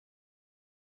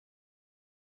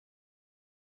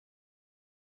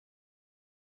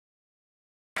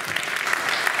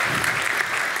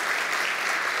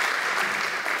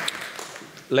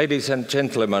Ladies and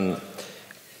gentlemen,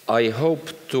 I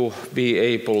hope to be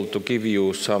able to give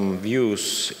you some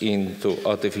views into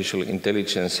artificial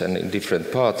intelligence and in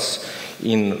different parts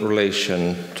in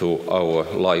relation to our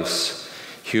lives,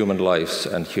 human lives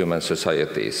and human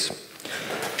societies.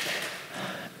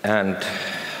 And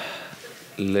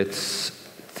let's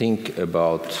think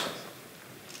about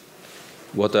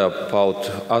what about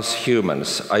us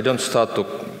humans. I don't start to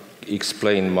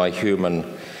explain my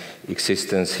human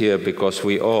existence here because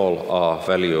we all are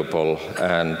valuable,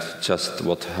 and just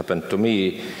what happened to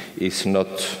me is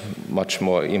not much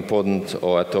more important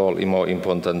or at all more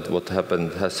important what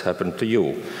has happened to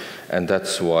you. And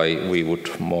that's why we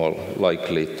would more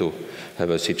likely to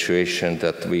have a situation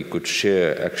that we could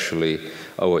share actually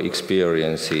our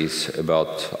experiences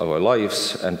about our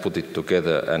lives and put it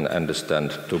together and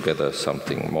understand together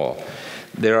something more.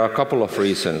 There are a couple of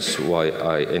reasons why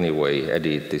I anyway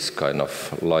added this kind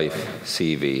of life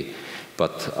CV,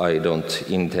 but I don't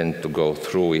intend to go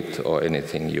through it or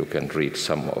anything. You can read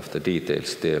some of the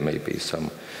details there, maybe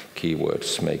some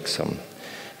keywords, make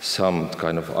some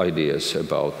kind of ideas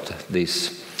about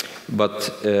this.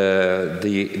 But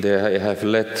I have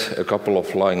let a couple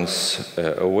of lines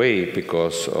away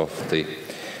because of the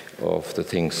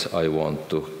things I want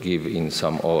to give in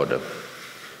some order.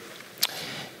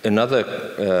 Another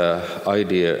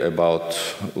idea about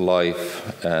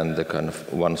life and the kind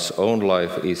of one's own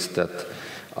life is that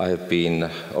I've been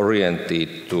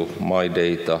oriented to my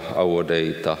data, our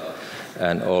data,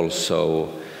 and also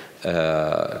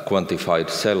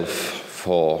quantified self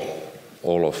for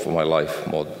all of my life,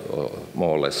 more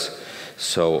or less.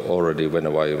 So already when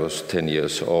I was 10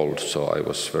 years old, so I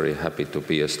was very happy to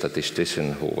be a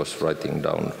statistician who was writing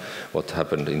down what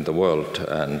happened in the world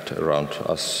and around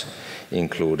us,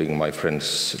 including my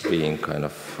friends being kind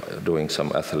of doing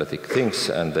some athletic things,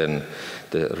 and then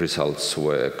the results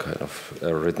were kind of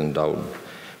written down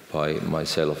by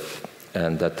myself,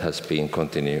 and that has been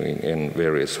continuing in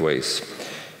various ways.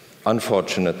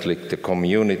 Unfortunately, the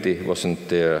community wasn't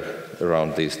there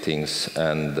around these things,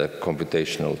 and the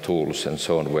computational tools and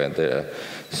so on were there.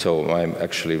 So I'm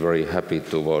actually very happy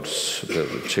towards the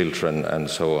children and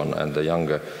so on, and the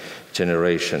younger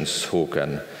generations who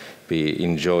can be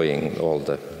enjoying all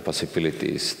the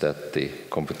possibilities that the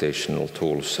computational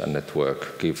tools and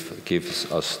network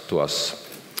gives us.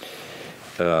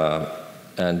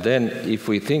 And then if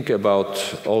we think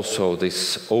about also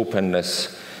this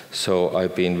openness, so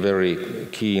I've been very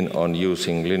keen on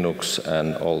using Linux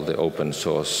and all the open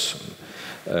source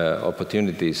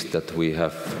opportunities that we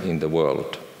have in the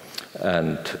world.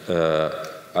 And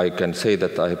I can say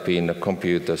that I've been a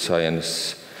computer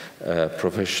science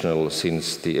professional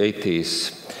since the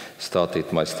 80s,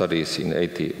 started my studies in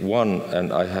 81,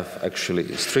 and I have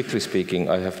actually, strictly speaking,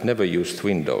 I have never used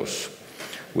Windows,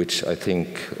 which I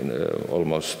think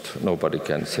almost nobody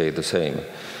can say the same.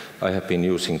 I have been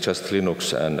using just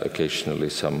Linux and occasionally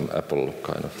some Apple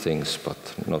kind of things, but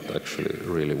not actually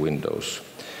really Windows.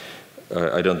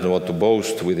 I don't know what to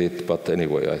boast with it, but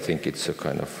anyway, I think it's a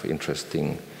kind of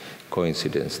interesting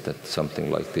coincidence that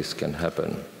something like this can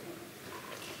happen.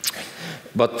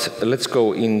 But let's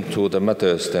go into the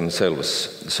matters themselves.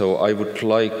 So I would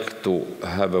like to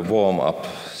have a warm-up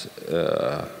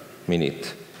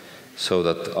minute so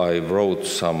that I wrote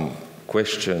some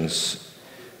questions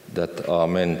that are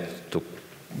meant to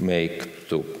make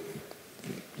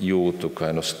you to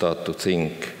kind of start to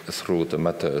think through the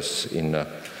matters in a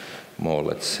more,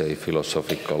 let's say,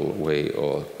 philosophical way,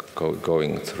 or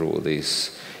going through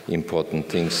these important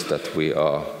things that we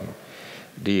are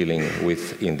dealing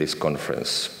with in this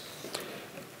conference.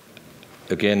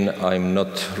 Again, I'm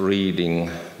not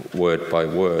reading word by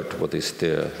word what is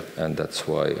there, and that's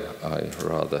why I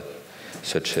rather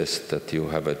suggest that you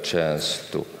have a chance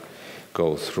to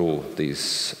go through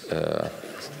these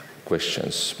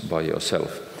questions by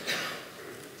yourself.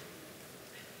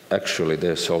 Actually,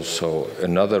 there's also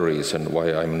another reason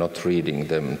why I'm not reading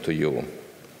them to you.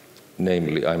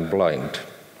 Namely, I'm blind.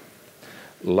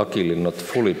 Luckily not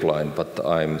fully blind, but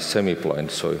I'm semi-blind,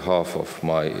 so half of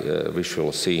my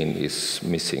visual scene is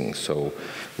missing. So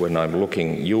when I'm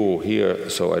looking you here,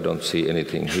 so I don't see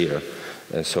anything here.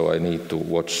 And so I need to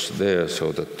watch there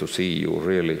so that to see you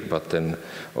really, but then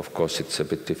of course it's a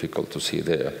bit difficult to see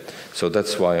there. So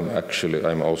that's why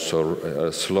I'm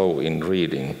also slow in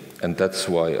reading, and that's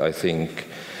why I think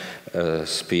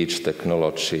speech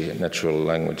technology, natural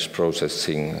language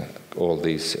processing, all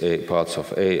these parts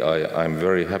of AI, I'm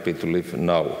very happy to live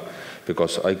now,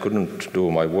 because I couldn't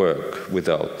do my work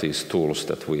without these tools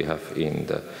that we have in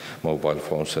the mobile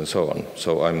phones and so on.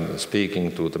 So I'm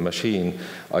speaking to the machine.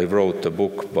 I wrote a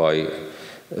book by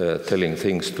telling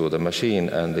things to the machine,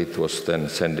 and it was then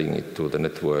sending it to the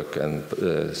network and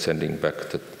sending back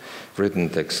the written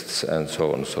texts and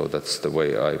so on. So that's the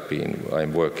way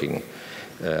I'm working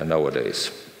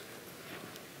nowadays.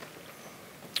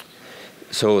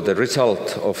 So the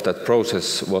result of that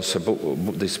process was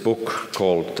this book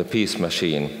called The Peace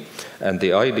Machine. And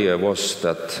the idea was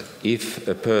that if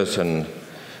a person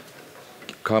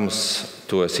comes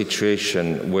to a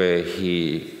situation where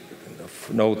he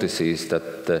notices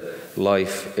that the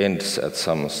life ends at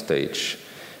some stage,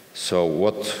 so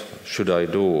what should I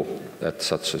do at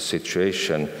such a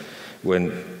situation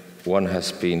when one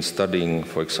has been studying,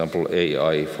 for example,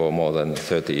 AI for more than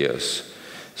 30 years?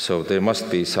 So there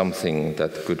must be something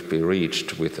that could be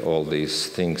reached with all these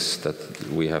things that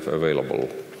we have available,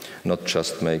 not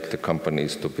just make the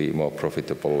companies to be more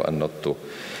profitable and not to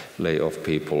lay off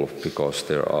people, because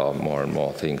there are more and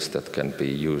more things that can be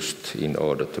used in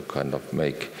order to kind of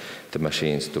make the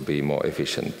machines to be more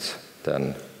efficient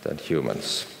than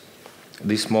humans.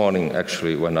 This morning,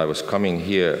 actually, when I was coming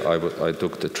here, I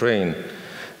took the train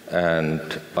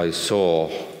and I saw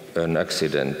an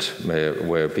accident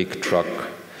where a big truck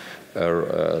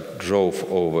drove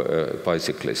over a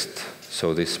bicyclist.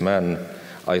 So this man,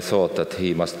 I thought that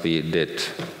he must be dead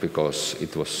because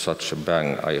it was such a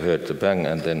bang. I heard the bang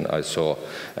and then I saw,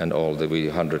 and all the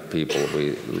 100 people,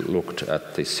 we looked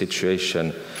at this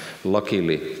situation.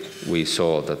 Luckily, we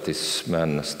saw that this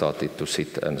man started to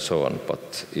sit and so on,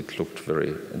 but it looked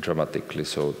very dramatically,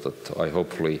 so that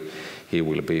hopefully he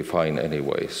will be fine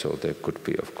anyway. So there could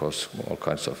be, of course, all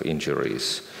kinds of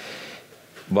injuries.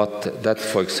 But that,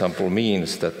 for example,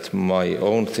 means that my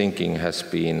own thinking has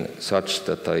been such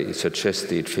that I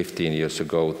suggested 15 years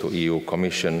ago to EU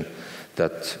Commission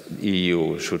that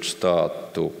EU should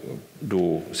start to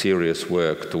do serious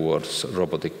work towards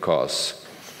robotic cars,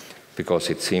 because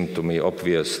it seemed to me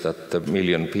obvious that the 1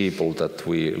 million people that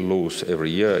we lose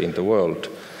every year in the world,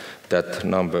 that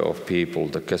number of people,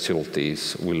 the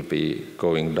casualties, will be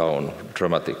going down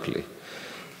dramatically.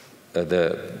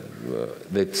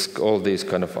 It's all these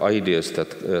kind of ideas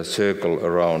that circle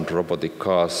around robotic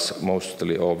cars,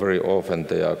 mostly or very often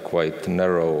they are quite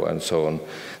narrow and so on.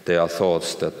 There are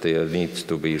thoughts that there needs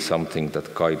to be something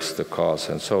that guides the cars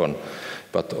and so on.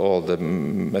 But all the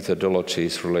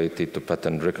methodologies related to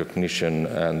pattern recognition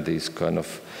and these kind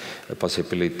of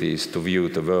possibilities to view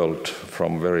the world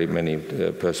from very many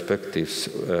perspectives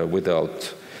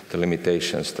without the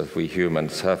limitations that we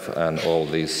humans have, and all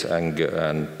this anger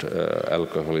and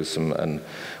alcoholism and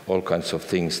all kinds of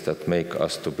things that make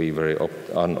us to be very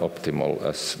unoptimal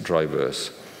as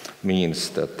drivers, means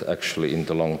that actually in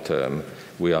the long term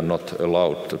we are not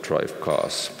allowed to drive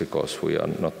cars because we are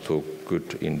not too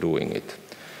good in doing it.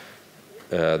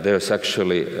 There's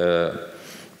actually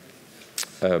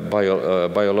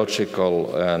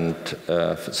biological and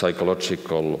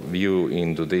psychological view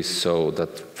into this, so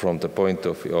that from the point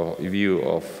of view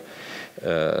of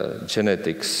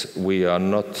genetics, we are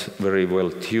not very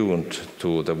well tuned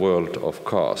to the world of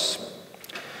cars,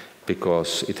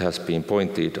 because it has been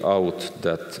pointed out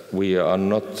that we are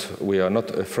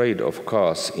not afraid of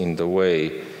cars in the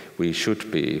way we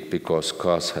should be, because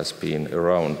cars has been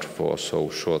around for so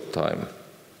short time.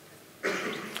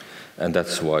 And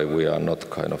that's why we are not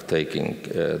kind of taking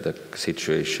the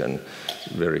situation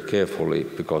very carefully,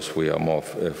 because we are more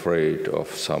afraid of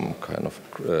some kind of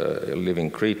living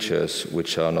creatures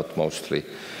which are not mostly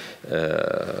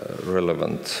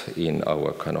relevant in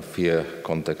our kind of fear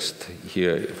context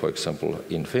here, for example,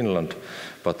 in Finland.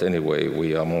 But anyway,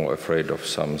 we are more afraid of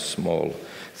some small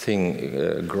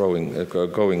thing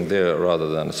going there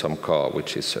rather than some car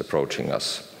which is approaching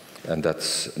us. And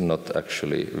that's not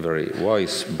actually very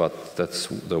wise, but that's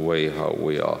the way how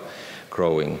we are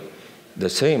growing. The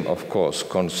same, of course,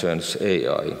 concerns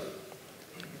AI.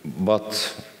 But,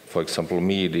 for example,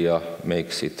 media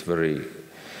makes it very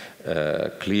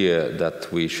clear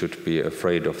that we should be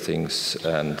afraid of things,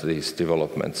 and these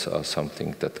developments are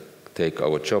something that take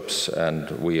our jobs,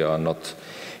 and we are not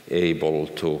able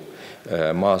to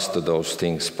master those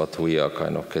things, but we are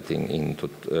kind of getting into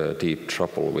deep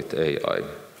trouble with AI.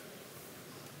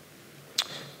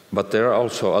 But there are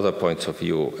also other points of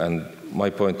view, and my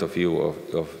point of view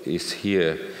is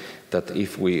here that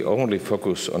if we only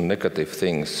focus on negative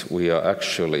things, we are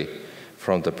actually,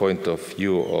 from the point of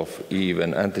view of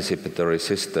even anticipatory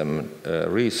system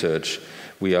research,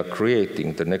 we are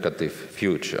creating the negative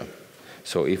future.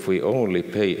 So if we only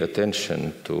pay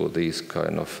attention to these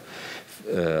kind of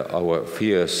our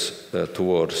fears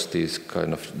towards these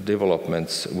kind of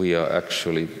developments, we are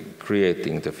actually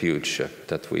creating the future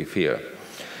that we fear.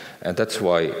 And that's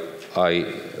why I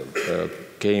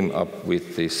came up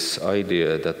with this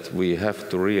idea that we have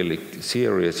to really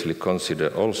seriously consider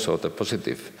also the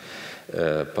positive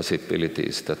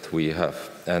possibilities that we have.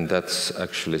 And that's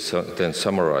actually then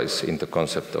summarized in the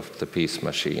concept of the peace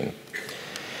machine.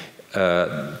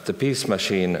 The peace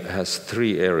machine has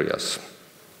three areas.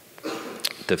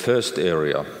 The first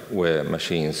area where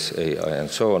machines, AI and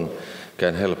so on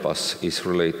can help us is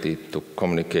related to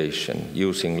communication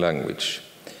using language.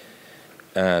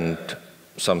 And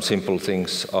some simple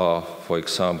things are, for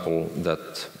example,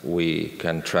 that we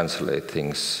can translate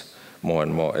things more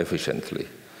and more efficiently.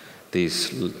 These,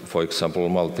 for example,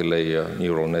 multi-layer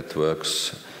neural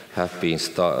networks have been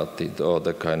started, or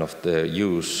the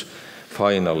use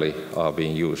finally are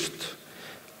being used.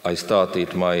 I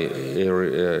started my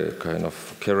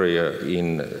career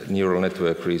in neural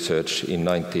network research in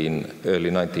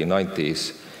early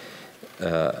 1990s,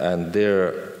 and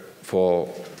there for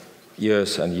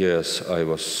years and years I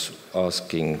was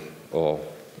asking or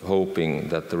hoping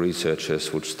that the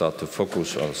researchers would start to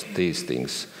focus on these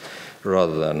things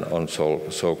rather than on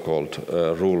so-called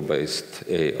rule-based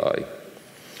AI.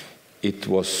 It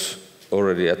was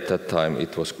already at that time,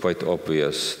 it was quite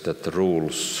obvious that the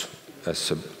rules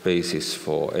as a basis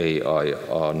for AI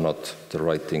are not the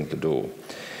right thing to do.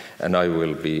 And I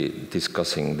will be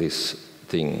discussing this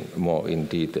thing more in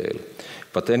detail.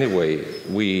 But anyway,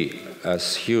 we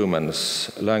as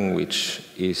humans, language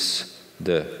is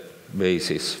the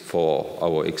basis for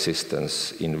our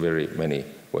existence in very many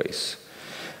ways.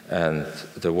 And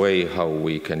the way how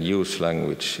we can use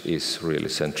language is really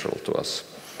central to us.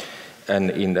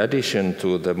 And in addition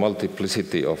to the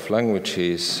multiplicity of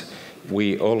languages,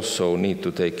 we also need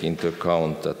to take into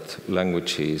account that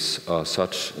languages are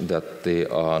such that they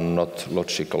are not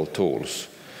logical tools.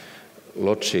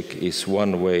 Logic is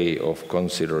one way of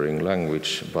considering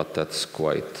language, but that's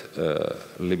quite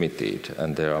limited,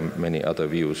 and there are many other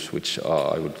views which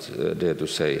are, I would dare to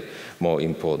say, more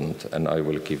important, and I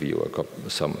will give you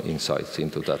some insights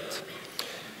into that.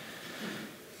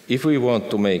 If we want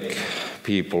to make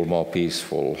people more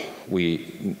peaceful,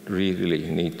 we really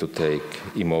need to take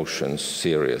emotions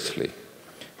seriously.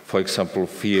 For example,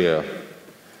 fear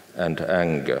and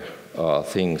anger are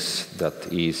things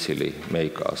that easily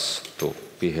make us to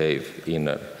behave in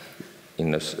an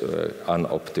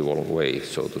unoptimal way,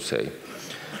 so to say.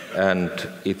 And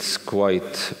it's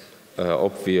quite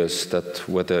obvious that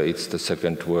whether it's the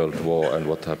Second World War and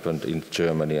what happened in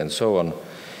Germany and so on,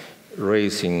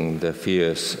 raising the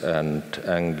fears and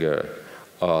anger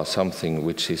are something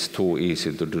which is too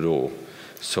easy to do.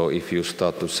 So if you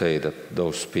start to say that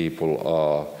those people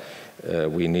are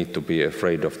we need to be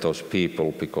afraid of those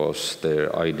people because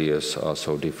their ideas are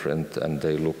so different and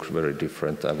they look very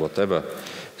different and whatever.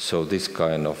 So this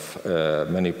kind of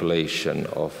manipulation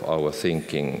of our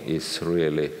thinking is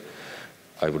really,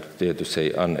 I would dare to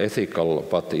say, unethical,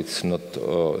 but it's not.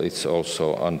 It's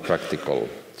also unpractical.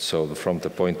 So from the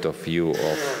point of view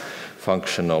of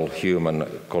functional human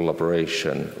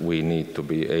collaboration, we need to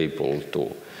be able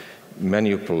to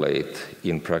manipulate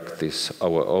in practice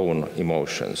our own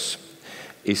emotions,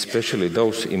 especially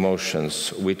those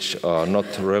emotions which are not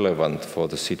relevant for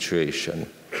the situation.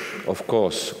 Of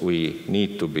course, we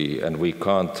need to be, and we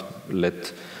can't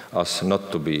let us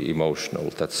not to be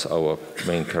emotional. That's our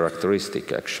main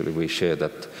characteristic, actually. We share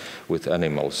that with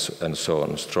animals and so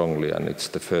on strongly, and it's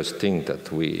the first thing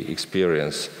that we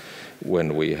experience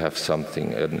when we have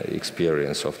something, an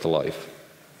experience of the life.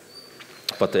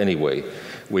 But anyway,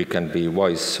 we can be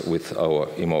wise with our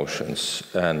emotions.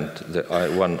 And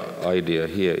one idea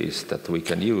here is that we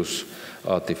can use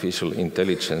artificial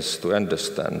intelligence to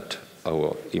understand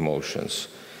our emotions,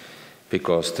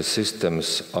 because the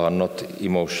systems are not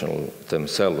emotional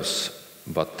themselves,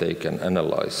 but they can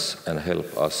analyze and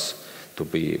help us to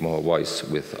be more wise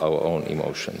with our own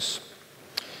emotions.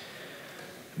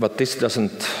 But this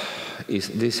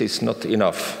is not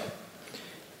enough.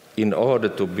 In order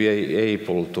to be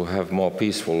able to have more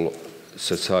peaceful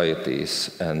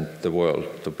societies and the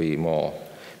world to be more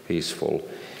peaceful,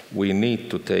 we need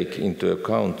to take into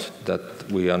account that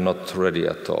we are not ready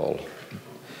at all.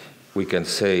 We can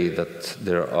say that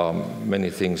there are many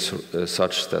things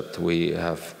such that we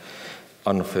have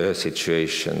unfair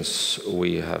situations,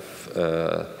 we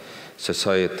have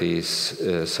societies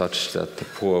such that the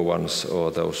poor ones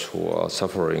or those who are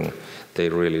suffering, they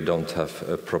really don't have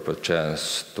a proper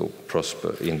chance to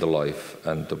prosper in the life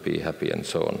and to be happy and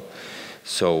so on.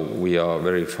 So we are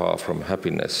very far from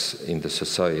happiness in the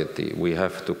society. We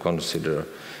have to consider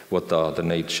what are the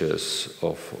natures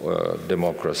of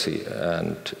democracy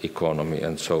and economy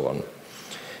and so on.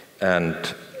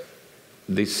 And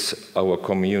our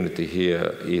community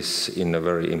here is in a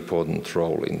very important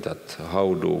role in that.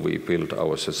 How do we build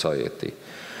our society?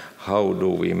 How do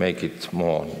we make it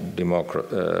more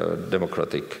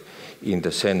democratic in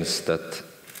the sense that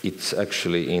it's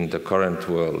actually in the current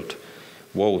world,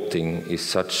 voting is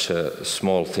such a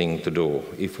small thing to do.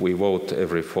 If we vote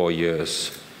every 4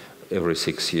 years, every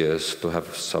 6 years to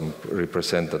have some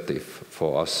representative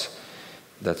for us,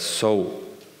 that's so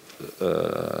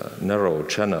narrow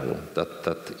channel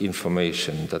that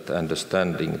information, that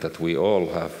understanding that we all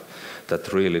have,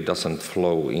 that really doesn't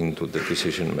flow into the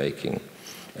decision making.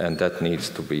 And that needs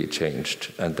to be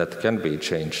changed. And that can be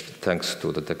changed thanks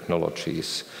to the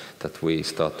technologies that we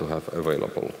start to have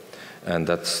available. And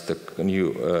that's the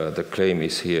claim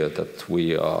is here that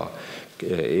we are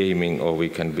aiming, or we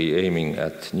can be aiming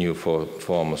at new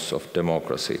forms of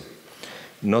democracy.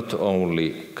 Not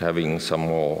only having some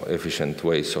more efficient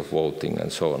ways of voting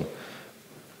and so on.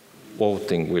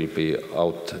 Voting will be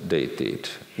outdated.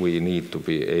 We need to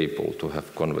be able to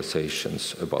have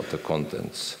conversations about the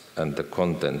contents, and the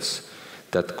contents,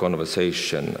 that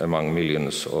conversation among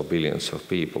millions or billions of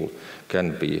people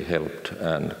can be helped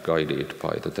and guided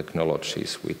by the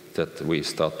technologies that we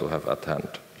start to have at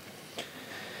hand.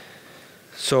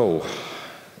 So,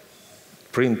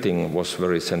 printing was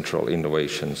very central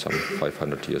innovation some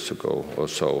 500 years ago or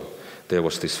so. There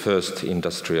was this first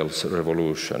industrial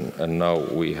revolution, and now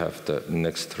we have the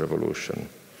next revolution.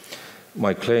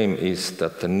 My claim is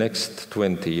that the next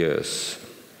 20 years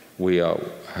we are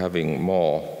having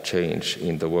more change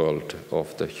in the world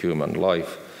of the human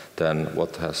life than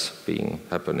what has been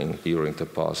happening during the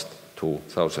past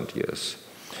 2,000 years.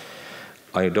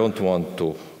 I don't want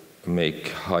to make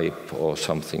hype or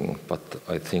something, but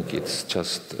I think it's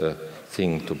just a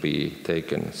thing to be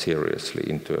taken seriously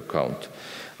into account.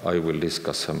 I will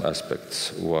discuss some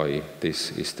aspects why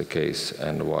this is the case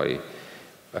and why,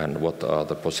 and what are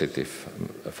the positive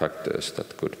factors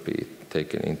that could be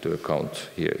taken into account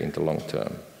here in the long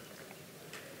term.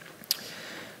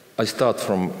 I start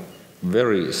from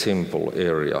very simple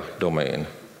area, domain.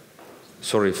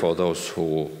 Sorry for those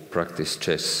who practice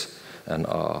chess and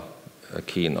are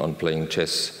keen on playing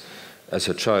chess. As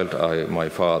a child, my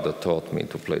father taught me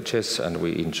to play chess, and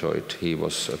we enjoyed. He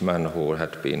was a man who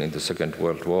had been in the Second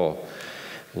World War,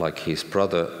 like his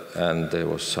brother, and there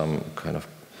was some kind of,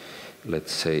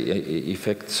 let's say,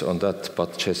 effects on that,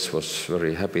 but chess was a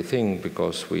very happy thing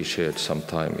because we shared some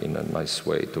time in a nice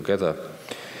way together.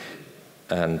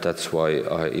 And that's why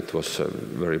it was a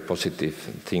very positive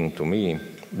thing to me.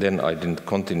 Then I didn't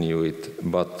continue it,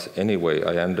 but anyway,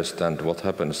 I understand what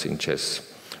happens in chess.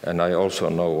 And I also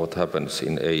know what happens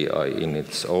in AI in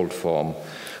its old form,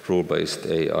 rule-based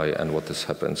AI, and what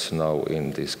happens now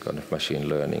in this kind of machine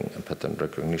learning and pattern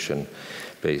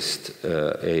recognition-based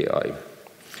AI.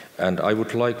 And I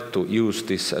would like to use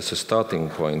this as a starting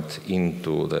point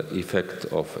into the effect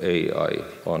of AI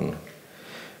on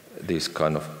this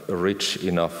kind of rich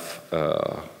enough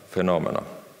phenomena.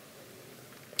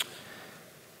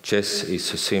 Chess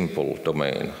is a simple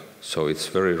domain, so it's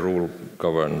very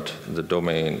rule-governed. The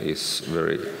domain is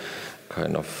very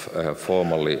kind of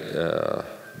formally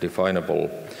definable.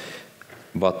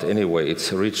 But anyway,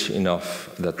 it's rich enough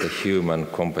that the human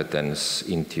competence,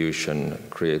 intuition,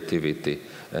 creativity,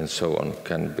 and so on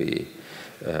can be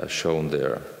shown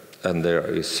there. And there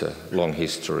is a long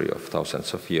history of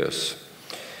thousands of years.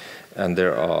 And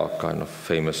there are kind of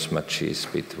famous matches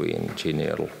between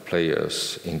genial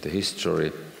players in the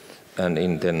history. And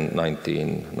in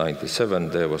 1997,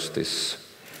 there was this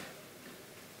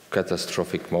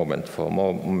catastrophic moment for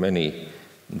many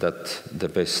that the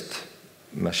best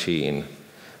machine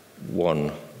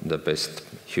won the best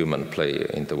human player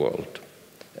in the world.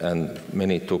 And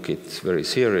many took it very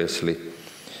seriously.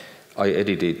 I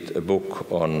edited a book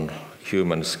on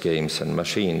humans, games, and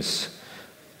machines,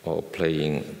 or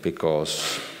playing,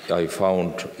 because I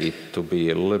found it to be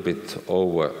a little bit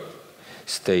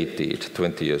overstated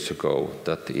 20 years ago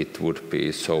that it would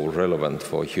be so relevant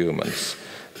for humans,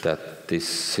 that this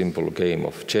simple game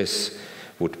of chess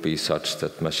would be such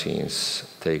that machines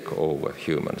take over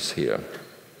humans here.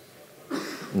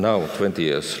 Now, 20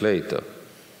 years later,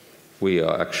 we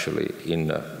are actually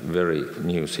in a very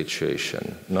new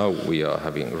situation. Now we are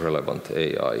having relevant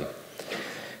AI.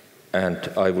 And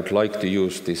I would like to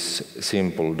use this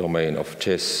simple domain of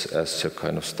chess as a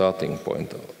kind of starting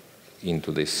point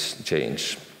into this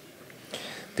change.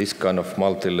 This kind of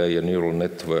multi-layer neural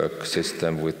network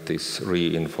system with this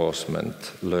reinforcement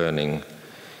learning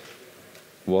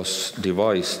was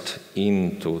devised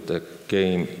into the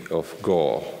game of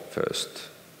Go first.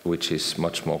 which is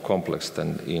much more complex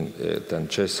than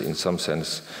chess in some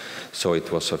sense. So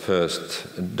it was a first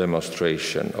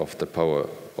demonstration of the power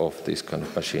of this kind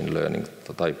of machine learning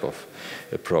type of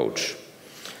approach.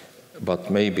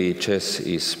 But maybe chess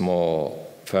is more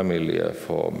familiar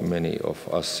for many of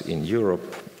us in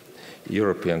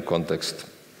European context.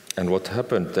 And what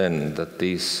happened then, that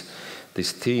this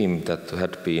team that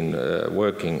had been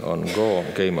working on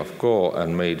game of Go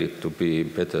and made it to be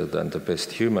better than the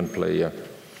best human player,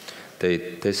 they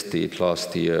tested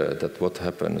last year that what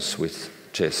happens with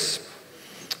chess.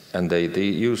 And they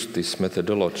used this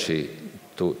methodology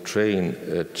to train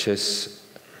a chess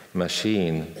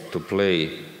machine to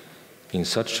play in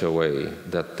such a way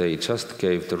that they just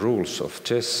gave the rules of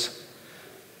chess,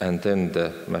 and then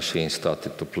the machine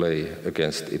started to play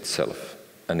against itself.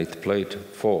 And it played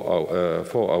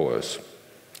 4 hours.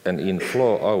 And in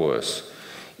 4 hours,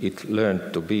 it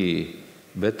learned to be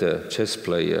better chess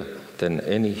player than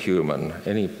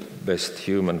any best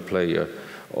human player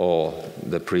or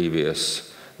the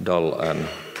previous dull and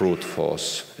brute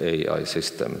force AI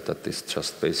system that is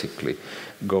just basically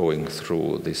going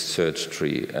through this search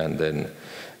tree, and then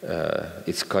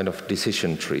it's kind of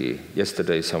decision tree.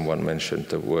 Yesterday someone mentioned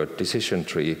the word decision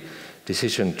tree.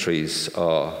 Decision trees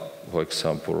are, for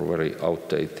example, very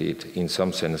outdated in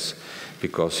some sense,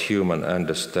 because human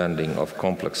understanding of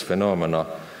complex phenomena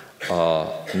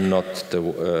are not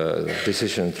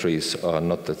decision trees are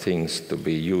not the things to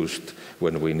be used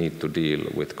when we need to deal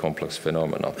with complex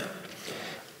phenomena.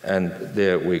 And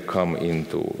there we come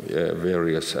into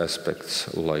various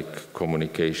aspects like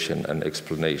communication and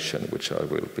explanation, which I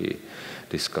will be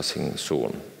discussing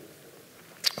soon.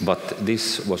 But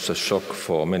this was a shock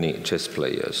for many chess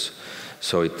players.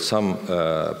 So some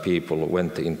people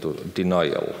went into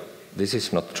denial. This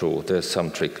is not true, there's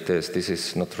some trick, this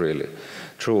is not really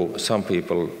true. Some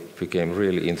people became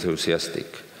really enthusiastic.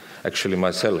 Actually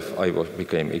myself, I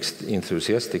became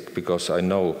enthusiastic because I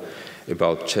know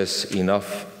about chess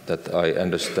enough that I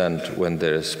understand when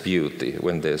there's beauty,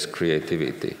 when there's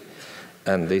creativity.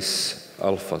 And this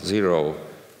AlphaZero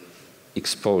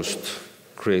exposed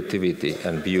creativity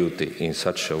and beauty in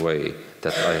such a way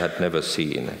that I had never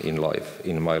seen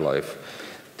in my life,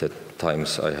 the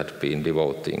times I had been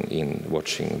devoting in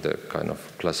watching the kind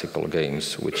of classical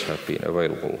games which have been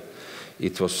available.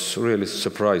 It was really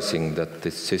surprising that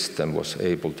this system was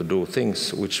able to do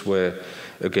things which were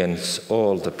against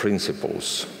all the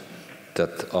principles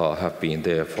that have been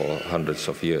there for hundreds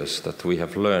of years, that we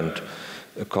have learned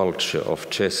a culture of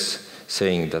chess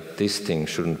saying that this thing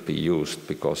shouldn't be used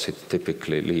because it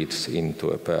typically leads into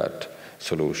a bad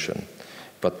solution.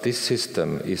 But this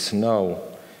system is now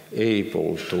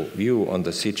able to view on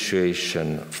the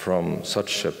situation from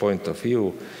such a point of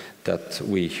view that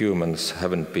we humans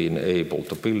haven't been able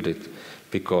to build it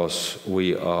because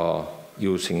we are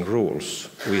using rules,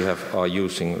 we are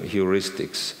using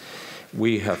heuristics.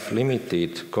 We have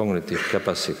limited cognitive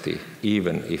capacity,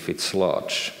 even if it's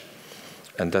large.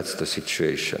 And that's the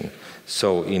situation.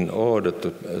 So in order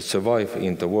to survive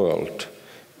in the world,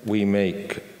 we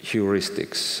make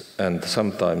heuristics, and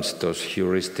sometimes those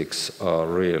heuristics are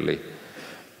really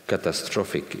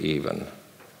catastrophic even.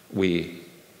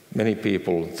 Many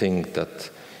people think that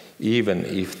even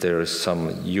if there is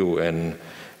some UN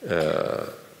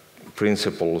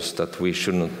principles that we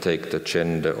shouldn't take the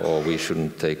gender or we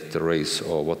shouldn't take the race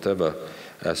or whatever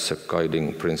as a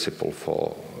guiding principle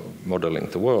for modeling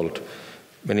the world,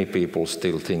 many people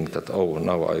still think that, oh,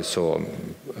 now I saw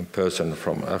a person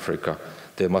from Africa,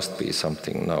 there must be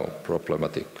something now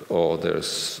problematic, or there's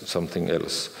something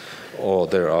else. Or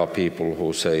there are people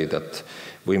who say that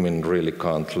women really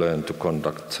can't learn to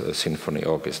conduct a symphony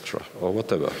orchestra, or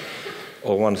whatever.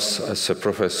 Or once, as a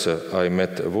professor, I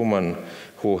met a woman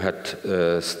who had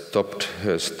stopped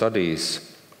her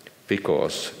studies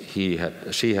because she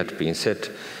had been said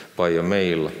by a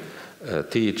male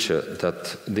teacher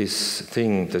that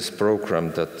this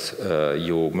program that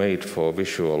you made for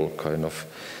visual kind of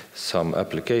some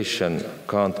application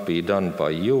can't be done by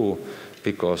you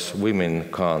because women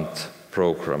can't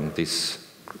program this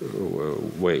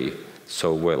way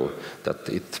so well, that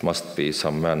it must be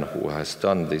some man who has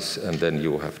done this, and then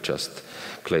you have just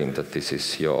claimed that this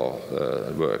is your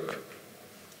work.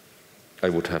 I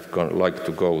would have liked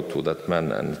to go to that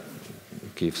man and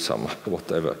give some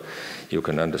whatever. You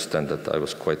can understand that I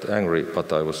was quite angry,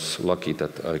 but I was lucky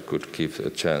that I could give a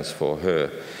chance for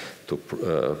her to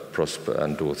prosper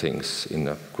and do things in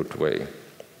a good way.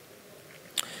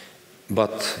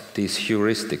 But these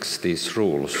heuristics, these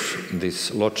rules,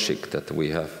 this logic that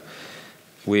we have,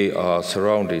 we are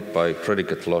surrounded by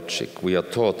predicate logic. We are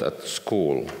taught at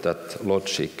school that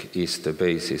logic is the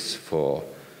basis for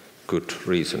good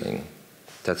reasoning.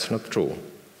 That's not true.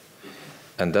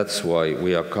 And that's why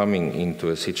we are coming into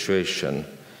a situation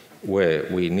where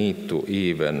we need to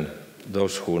even,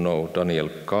 those who know Daniel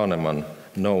Kahneman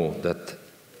know that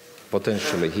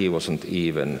potentially he wasn't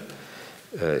even,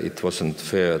 it wasn't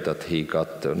fair that he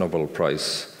got the Nobel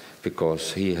Prize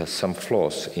because he has some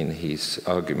flaws in his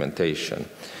argumentation.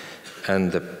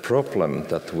 And the problem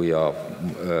that we are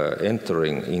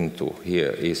entering into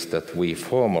here is that we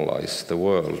formalize the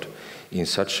world in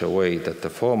such a way that the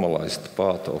formalized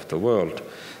part of the world,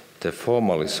 the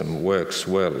formalism works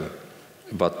well,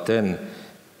 but then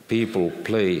people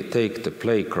take the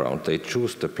playground, they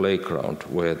choose the playground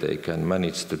where they can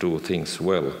manage to do things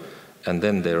well, and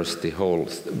then there's the whole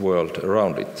world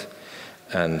around it.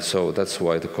 And so that's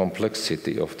why the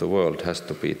complexity of the world has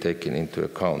to be taken into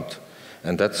account.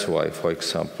 And that's why, for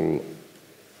example,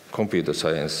 computer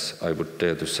science, I would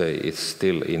dare to say, is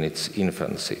still in its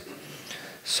infancy.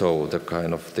 So the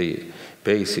kind of the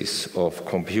basis of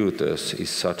computers is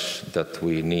such that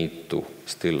we need to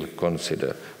still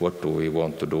consider what do we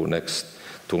want to do next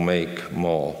to make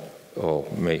more or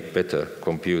make better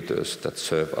computers that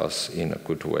serve us in a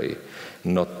good way,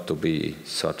 not to be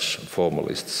such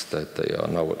formalists that they are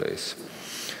nowadays.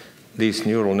 These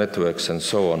neural networks and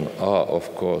so on are,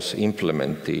 of course,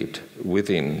 implemented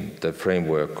within the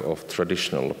framework of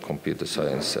traditional computer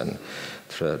science and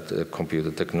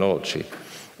computer technology,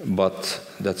 but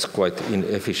that's quite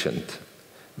inefficient.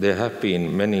 There have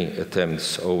been many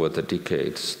attempts over the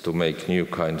decades to make new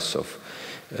kinds of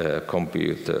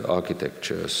computer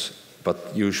architectures,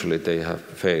 but usually they have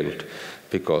failed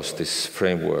because this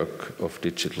framework of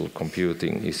digital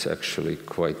computing is actually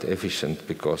quite efficient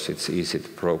because it's easy to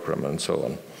program and so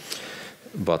on.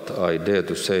 But I dare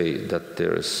to say that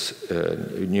there is a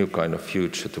new kind of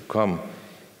future to come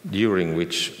during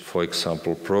which, for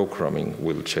example, programming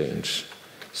will change.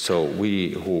 So we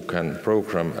who can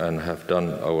program and have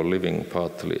done our living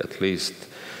partly at least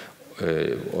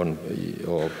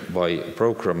by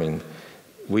programming,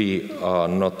 we are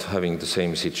not having the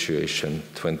same situation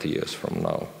 20 years from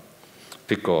now,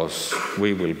 because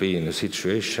we will be in a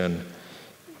situation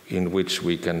in which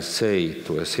we can say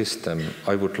to a system,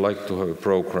 I would like to have a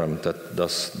program that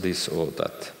does this or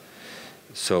that.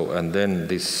 So, and then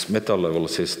this meta-level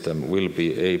system will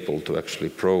be able to actually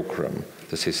program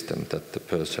the system that the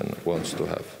person wants to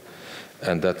have.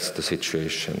 And that's the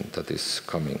situation that is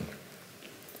coming.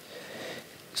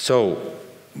 So,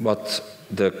 but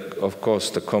of course,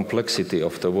 the complexity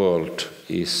of the world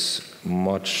is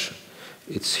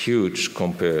it's huge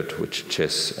compared with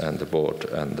chess and the board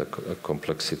and the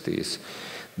complexities.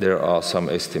 There are some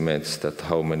estimates that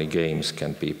how many games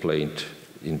can be played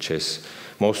in chess.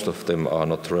 Most of them are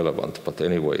not relevant, but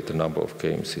anyway, the number of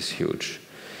games is huge.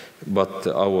 But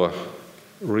our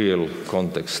real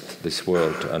context, this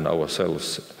world and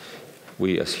ourselves,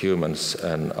 we as humans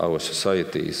and our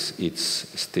societies,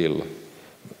 it's still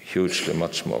hugely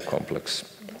much more complex.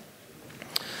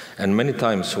 And many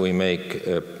times we make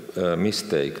a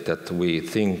mistake that we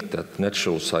think that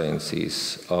natural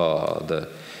sciences are the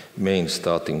main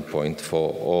starting point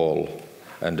for all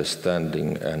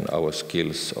understanding and our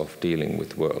skills of dealing with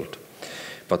the world.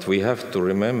 But we have to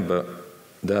remember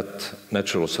that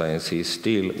natural sciences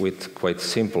deal with quite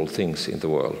simple things in the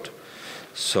world.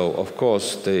 So, of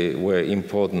course, there were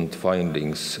important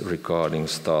findings regarding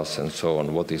stars and so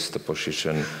on. What is the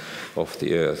position of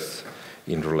the Earth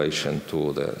in relation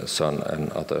to the Sun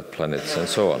and other planets and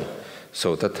so on.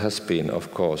 So that has been,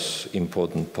 of course,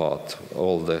 important part.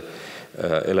 All the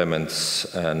elements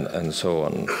and so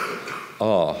on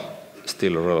are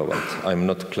still relevant. I'm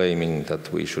not claiming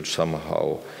that we should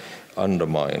somehow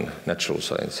undermine natural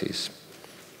sciences.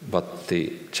 But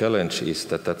the challenge is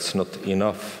that that's not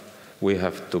enough. We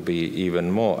have to be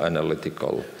even more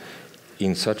analytical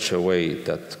in such a way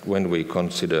that when we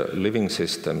consider living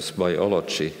systems,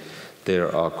 biology,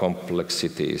 there are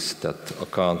complexities that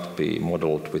can't be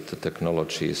modeled with the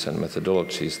technologies and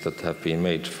methodologies that have been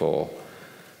made for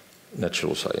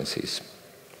natural sciences.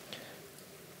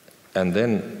 And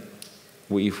then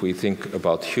if we think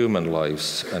about human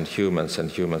lives and human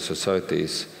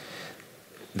societies,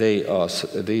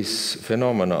 these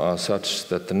phenomena are such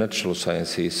that the natural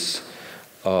sciences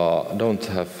don't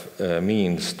have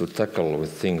means to tackle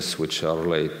with things which are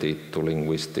related to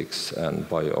linguistics and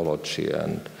biology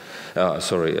and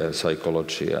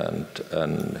psychology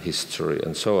and history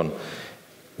and so on.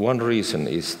 One reason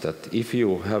is that if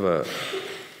you have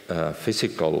a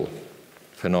physical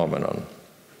phenomenon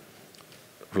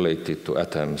related to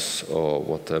atoms or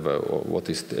whatever, or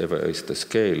whatever is the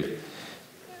scale,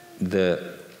 the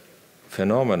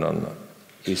phenomenon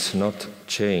is not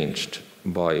changed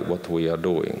by what we are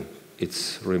doing.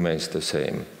 It remains the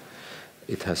same.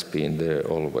 It has been there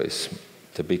always,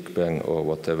 the Big Bang or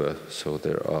whatever, so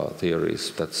there are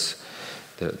theories, that's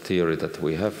the theory that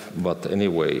we have, but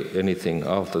anyway, anything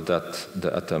after that,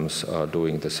 the atoms are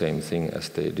doing the same thing as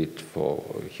they did for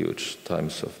huge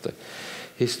times of the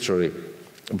history.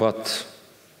 But,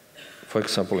 for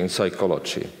example, in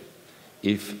psychology,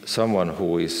 if someone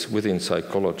who is within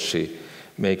psychology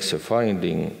makes a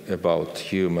finding about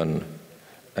human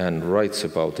and writes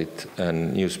about it,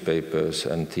 and newspapers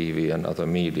and TV and other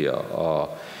media are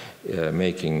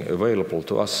making available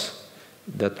to us,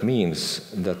 that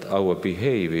means that our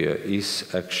behavior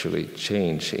is actually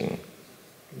changing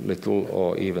little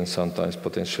or even sometimes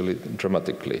potentially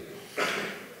dramatically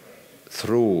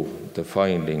through the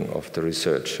finding of the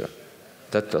researcher.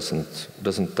 That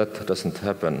doesn't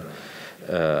happen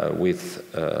with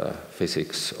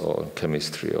physics or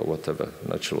chemistry or whatever,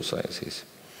 natural sciences.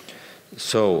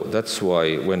 So that's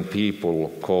why when people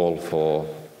call for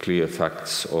clear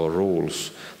facts or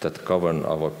rules that govern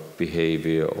our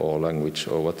behavior or language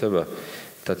or whatever,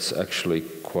 that's actually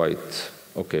quite,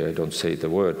 okay, I don't say the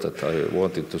word that I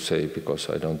wanted to say because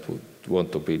I don't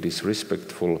want to be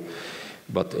disrespectful,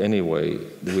 but anyway,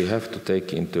 we have to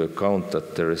take into account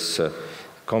that there is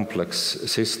complex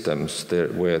systems there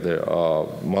where there are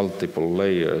multiple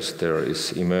layers, there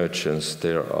is emergence,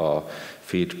 there are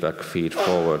feedback,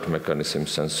 feed-forward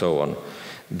mechanisms, and so on.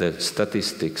 The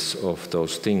statistics of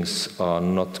those things are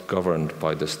not governed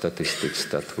by the statistics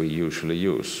that we usually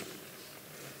use.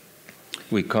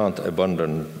 We can't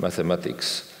abandon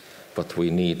mathematics, but we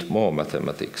need more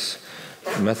mathematics.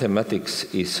 Mathematics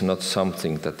is not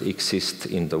something that exists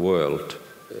in the world,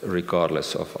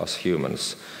 regardless of us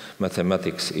humans.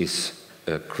 Mathematics is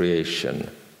a creation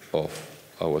of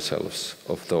ourselves,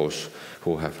 of those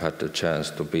who have had the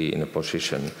chance to be in a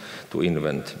position to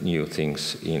invent new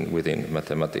things within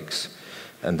mathematics.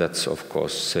 And that's, of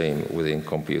course, same within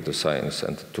computer science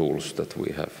and the tools that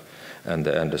we have and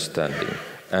the understanding.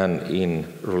 And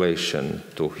in relation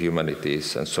to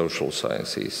humanities and social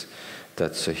sciences,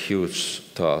 that's a huge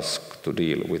task to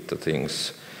deal with the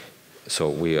things. So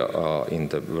we are in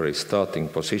the very starting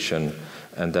position,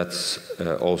 and that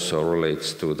also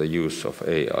relates to the use of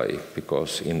AI,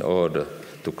 because in order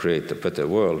to create a better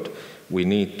world, we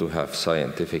need to have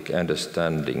scientific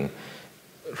understanding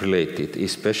related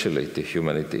especially to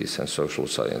humanities and social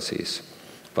sciences.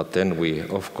 But then we,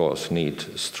 of course, need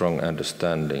strong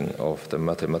understanding of the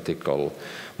mathematical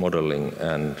modeling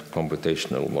and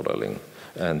computational modeling,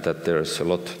 and that there's a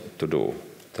lot to do.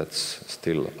 That's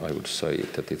still, I would say,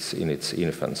 that it's in its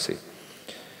infancy.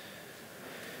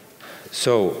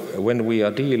 So when we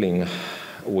are dealing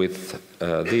with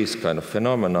these kind of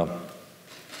phenomena,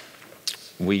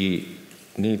 we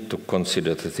need to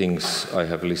consider the things I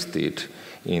have listed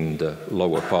in the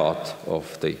lower part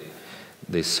of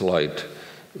this slide,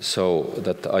 so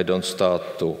that I don't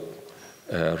start to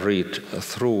read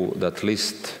through that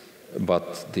list,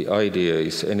 but the idea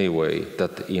is anyway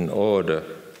that in order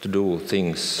to do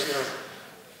things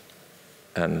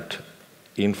and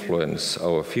influence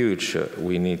our future,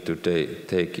 we need to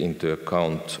take into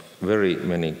account very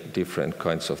many different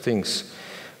kinds of things.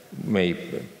 May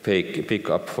pick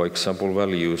up, for example,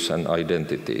 values and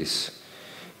identities.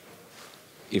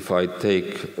 If I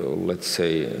take, let's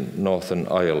say, Northern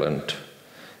Ireland,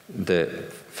 the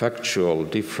factual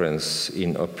difference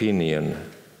in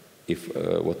opinion, if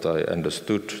what I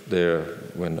understood there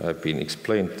when I've been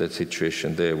explained the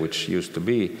situation there, which used to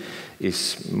be,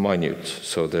 is minute.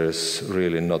 So there's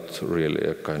really not really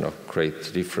a kind of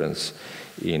great difference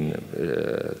in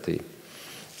the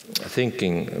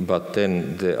thinking, but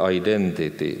then the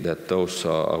identity that those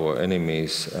are our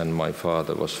enemies, and my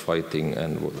father was fighting,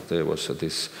 and there was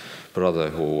this brother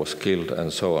who was killed,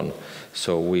 and so on.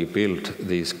 So we built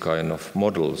these kind of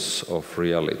models of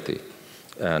reality,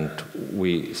 and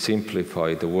we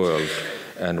simplify the world,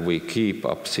 and we keep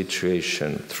up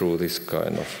situation through this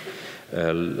kind of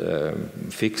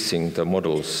fixing the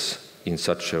models in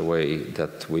such a way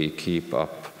that we keep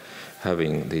up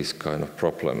having these kind of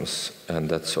problems. And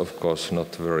that's, of course,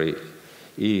 not very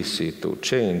easy to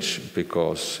change,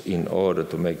 because in order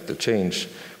to make the change,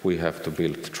 we have to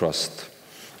build trust.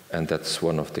 And that's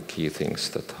one of the key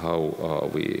things, that how are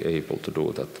we able to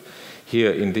do that.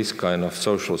 Here in this kind of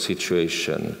social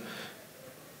situation,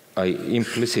 I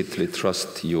implicitly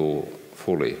trust you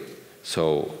fully.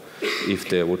 So if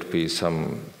there would be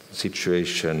some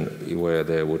situation where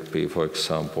there would be, for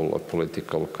example, a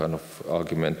political kind of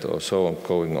argument or so on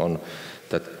going on,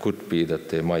 that could be that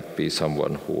there might be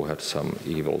someone who had some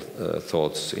evil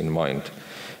thoughts in mind.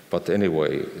 But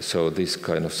anyway, so this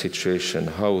kind of situation,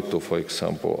 how to, for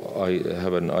example, I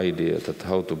have an idea that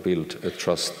how to build a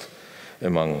trust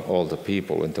among all the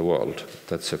people in the world.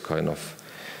 That's a kind of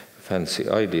fancy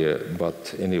idea,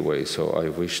 but anyway, so I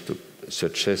wish to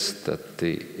suggest that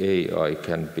the AI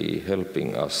can be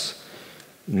helping us,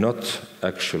 not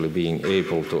actually being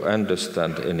able to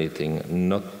understand anything,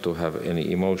 not to have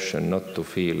any emotion, not to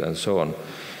feel, and so on.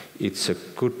 It's a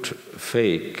good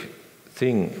fake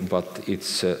thing, but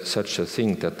it's such a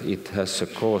thing that it has a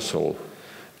causal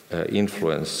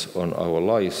influence on our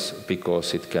lives,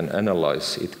 because it can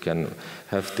analyze, it can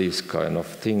have these kind of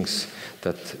things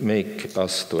that make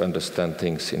us to understand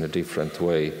things in a different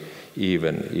way,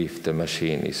 even if the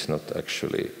machine is not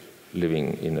actually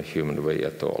living in a human way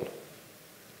at all.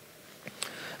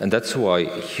 And that's why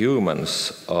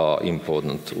humans are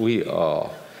important. We are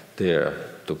there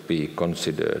to be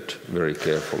considered very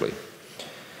carefully.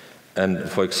 And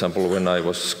for example, when I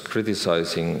was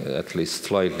criticizing, at least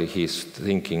slightly, his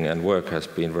thinking and work has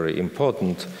been very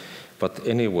important. But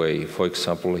anyway, for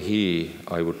example, he,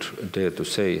 I would dare to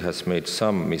say, has made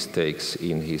some mistakes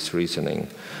in his reasoning,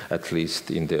 at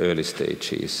least in the early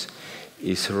stages,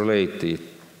 is related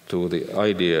to the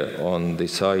idea on the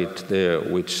side there,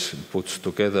 which puts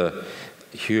together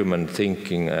human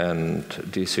thinking and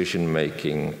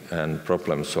decision-making and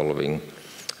problem-solving,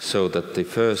 so that the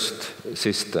first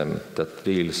system that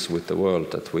deals with the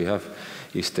world that we have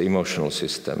is the emotional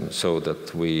system, so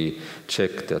that we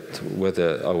check that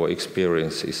whether our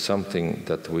experience is something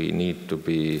that we need to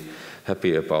be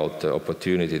happy about, the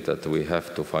opportunity that we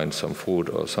have to find some food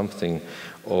or something,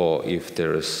 or if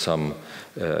there is some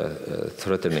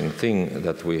threatening thing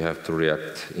that we have to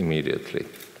react immediately.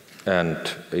 And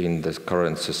in the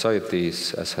current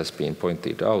societies, as has been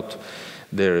pointed out,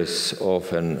 there is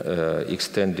often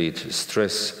extended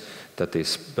stress that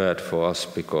is bad for us,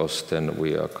 because then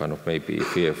we are kind of maybe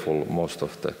fearful most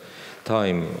of the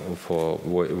time for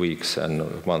weeks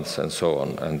and months and so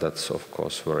on, and that's of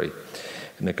course very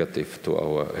negative to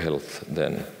our health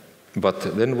then.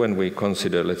 But then when we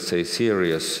consider, let's say,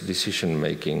 serious decision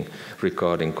making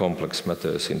regarding complex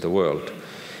matters in the world,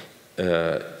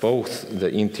 both the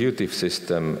intuitive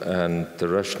system and the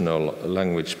rational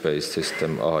language-based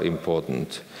system are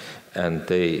important, and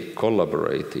they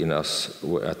collaborate in us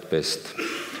at best.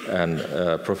 And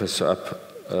Professor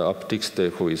Abdixte,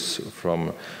 who is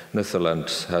from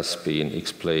Netherlands, has been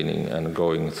explaining and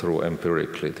going through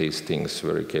empirically these things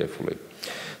very carefully.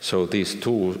 So these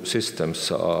two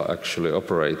systems are actually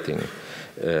operating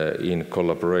in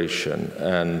collaboration,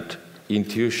 and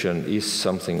intuition is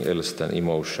something else than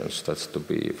emotions. That's to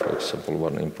be, for example,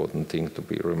 one important thing to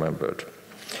be remembered.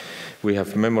 We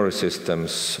have memory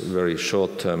systems, very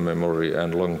short-term memory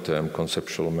and long-term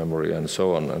conceptual memory and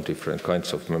so on, and different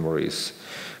kinds of memories.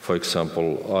 For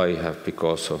example, I have,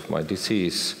 because of my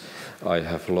disease, I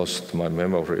have lost my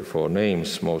memory for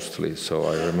names mostly, so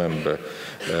I remember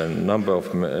a number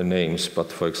of names,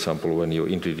 but for example, when you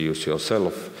introduce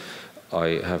yourself,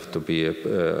 I have to be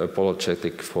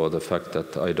apologetic for the fact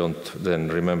that I don't then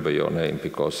remember your name,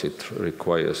 because it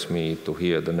requires me to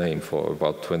hear the name for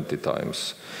about 20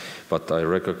 times. But I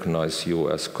recognize you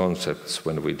as concepts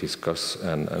when we discuss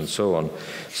and so on.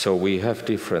 So we have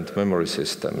different memory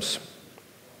systems.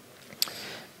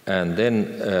 And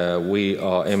then we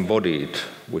are embodied,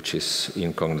 which is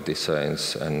in cognitive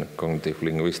science and cognitive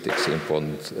linguistics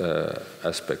important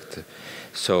aspect.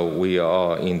 So we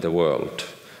are in the world.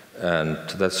 And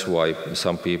that's why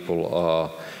some people are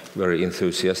very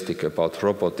enthusiastic about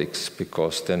robotics,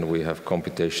 because then we have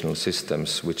computational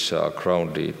systems which are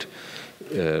grounded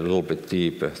a little bit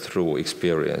deeper through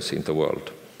experience in the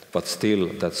world. But still,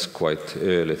 that's quite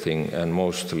early thing, and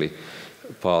mostly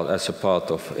as a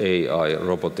part of AI,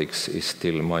 robotics is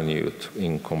still minute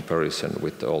in comparison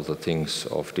with all the things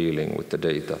of dealing with the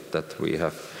data that we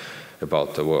have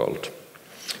about the world.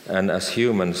 And as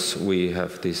humans, we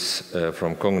have this,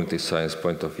 from cognitive science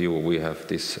point of view, we have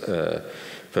this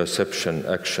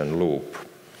perception-action loop.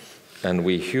 And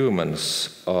we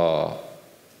humans are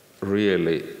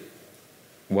really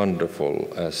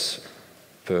wonderful as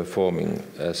performing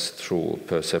as through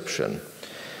perception,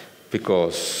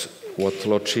 because what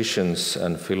logicians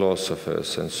and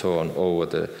philosophers and so on over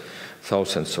the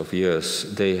thousands of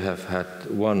years, they have had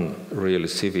one really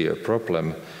severe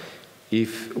problem.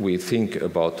 If we think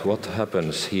about what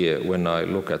happens here when I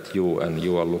look at you and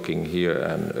you are looking here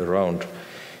and around,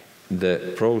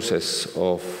 the process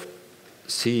of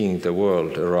seeing the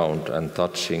world around and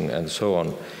touching and so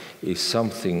on is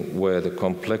something where the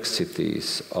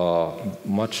complexities are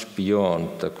much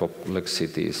beyond the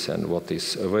complexities and what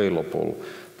is available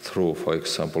through, for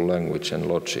example, language and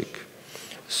logic.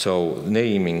 So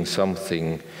naming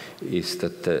something is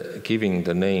that giving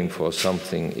the name for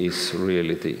something is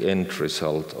really the end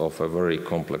result of a very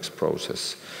complex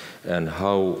process. And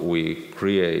how we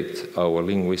create our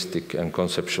linguistic and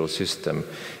conceptual system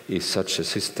is such a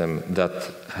system that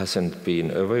hasn't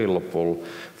been available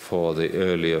for the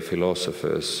earlier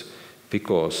philosophers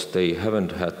because they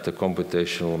haven't had the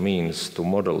computational means to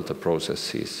model the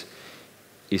processes,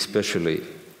 especially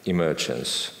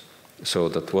emergence. So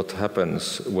that what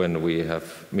happens when we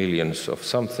have millions of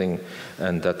something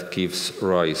and that gives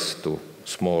rise to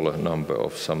smaller number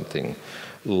of something,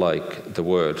 like the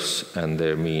words and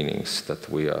their meanings that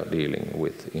we are dealing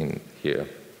with in here.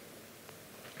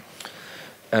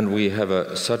 And we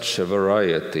have such a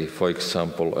variety, for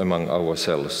example, among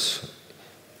ourselves,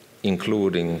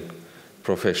 including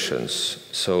professions,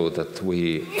 so that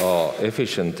we are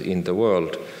efficient in the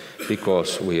world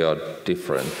because we are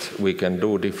different. We can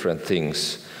do different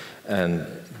things, and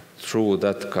through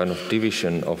that kind of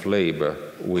division of labor,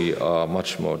 we are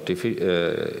much more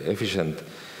efficient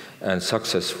and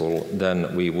successful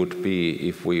than we would be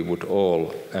if we would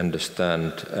all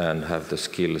understand and have the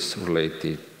skills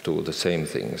related to the same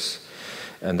things.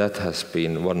 And that has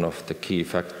been one of the key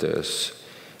factors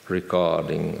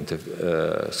regarding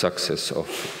the success of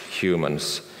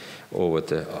humans over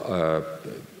the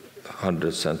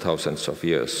hundreds and thousands of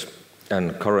years.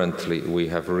 And currently we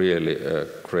have really a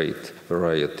great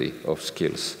variety of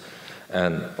skills.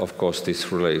 And of course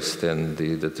this relates then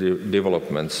the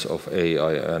developments of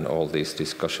AI and all these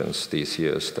discussions these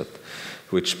years, that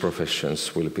which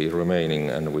professions will be remaining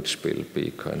and which will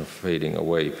be kind of fading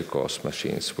away because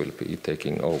machines will be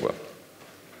taking over.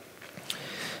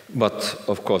 But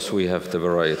of course we have the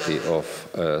variety of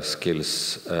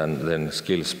skills, and then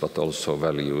skills but also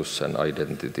values and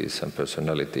identities and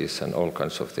personalities and all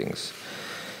kinds of things.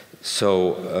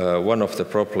 So one of the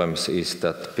problems is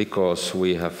that because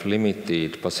we have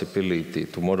limited possibility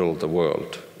to model the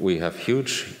world, we have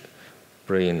huge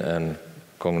brain and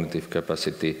cognitive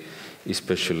capacity,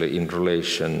 especially in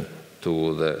relation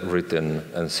to the written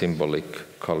and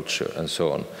symbolic culture and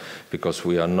so on, because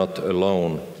we are not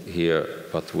alone here,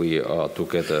 but we are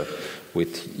together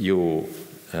with you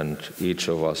and each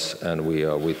of us, and we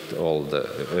are with all the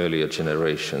earlier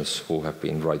generations who have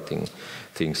been writing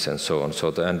things and so on.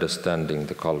 So the understanding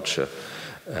the culture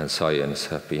and science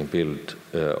have been built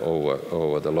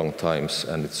over the long times,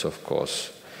 and it's of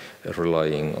course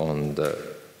relying on the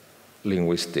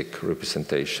linguistic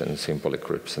representation, symbolic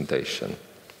representation.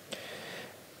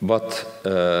 But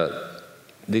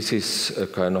this is a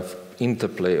kind of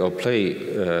interplay or play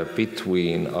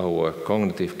between our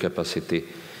cognitive capacity,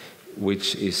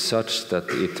 which is such that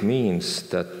it means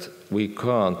that we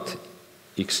can't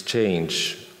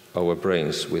exchange our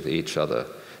brains with each other.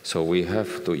 So we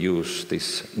have to use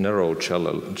this narrow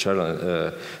channel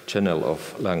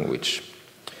of language.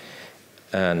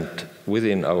 And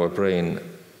within our brain,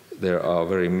 there are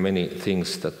very many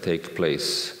things that take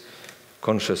place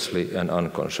consciously and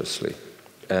unconsciously.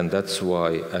 And that's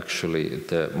why actually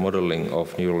the modeling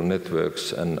of neural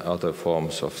networks and other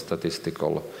forms of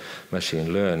statistical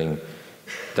machine learning,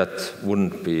 that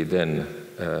wouldn't be then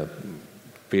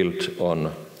built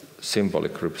on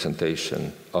symbolic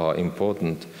representation, are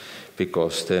important,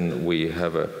 because then we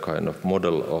have a kind of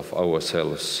model of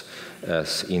ourselves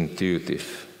as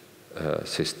intuitive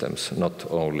systems, not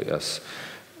only as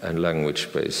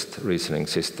language-based reasoning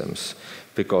systems,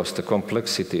 because the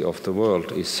complexity of the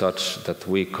world is such that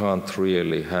we can't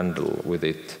really handle with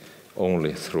it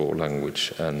only through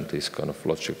language and these kind of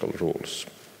logical rules.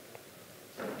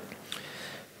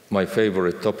 My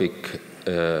favorite topic,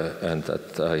 and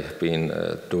that I've been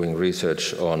doing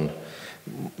research on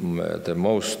the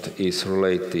most, is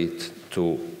related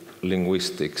to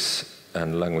linguistics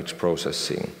and language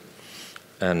processing.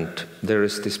 And there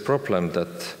is this problem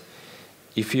that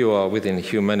if you are within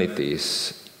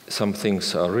humanities, some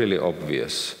things are really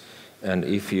obvious. And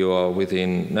if you are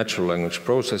within natural language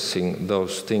processing,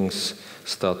 those things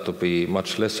start to be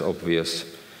much less obvious,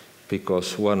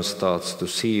 because one starts to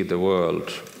see the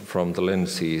world from the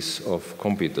lenses of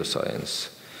computer science.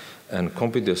 And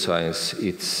computer science,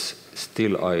 it's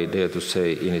still, I dare to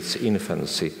say, in its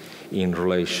infancy in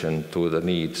relation to the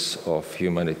needs of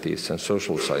humanities and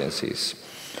social sciences.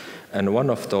 And one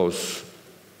of those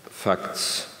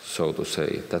facts, so to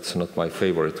say, that's not my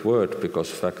favorite word, because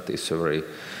fact is a very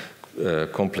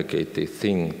complicated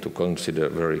thing to consider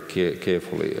very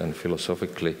carefully and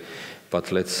philosophically.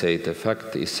 But let's say the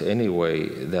fact is anyway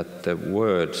that the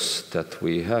words that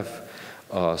we have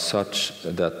are such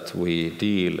that we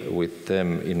deal with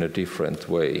them in a different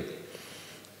way.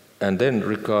 And then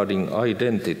regarding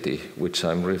identity, which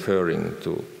I'm referring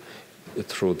to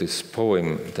through this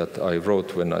poem that I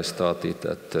wrote when I started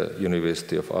at the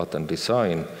University of Art and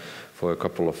Design for a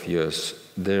couple of years,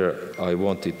 there I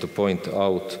wanted to point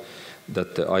out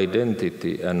that the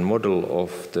identity and model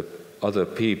of the other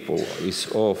people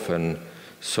is often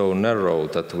so narrow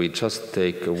that we just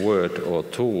take a word or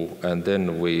two and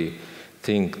then we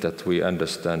think that we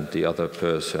understand the other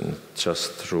person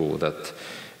just through that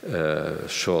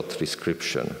short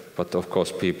description. But of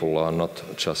course people are not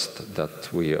just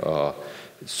that, we are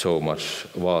so much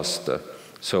vaster.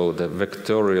 So the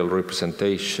vectorial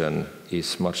representation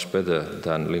is much better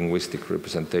than linguistic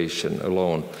representation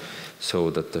alone,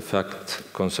 so that the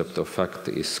concept of fact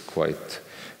is quite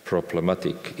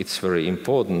problematic. It's very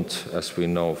important, as we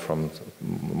know from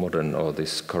modern or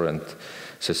this current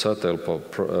societal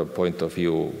point of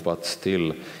view, but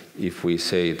still, if we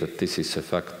say that this is a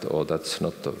fact or that's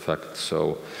not a fact,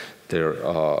 so there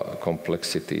are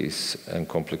complexities and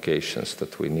complications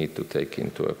that we need to take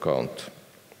into account.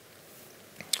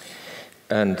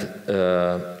 And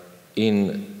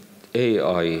in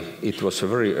AI, it was a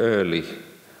very early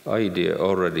idea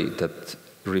already that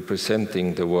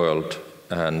representing the world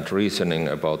and reasoning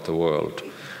about the world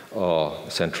are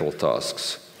central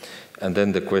tasks. And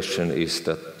then the question is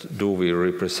that, do we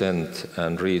represent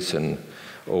and reason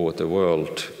over the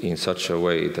world in such a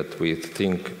way that we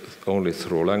think only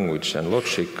through language and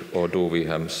logic, or do we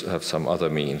have some other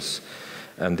means?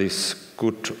 And this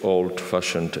good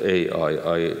old-fashioned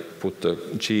AI, I put the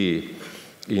G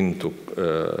into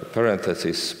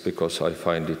parentheses because I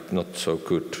find it not so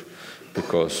good,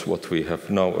 because what we have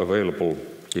now available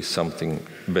is something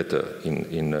better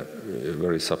in a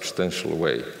very substantial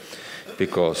way,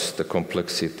 because the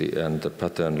complexity and the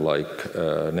pattern-like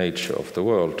nature of the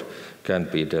world can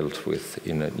be dealt with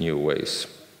in new ways.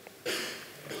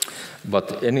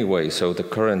 But anyway, so the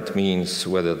current means,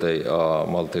 whether they are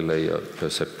multi-layer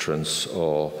perceptrons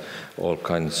or all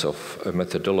kinds of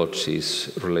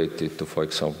methodologies related to, for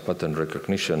example, pattern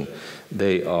recognition,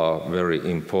 they are very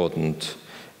important.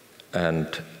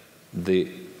 And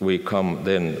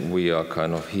we are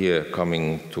kind of here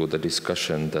coming to the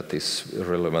discussion that is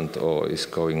relevant or is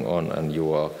going on, and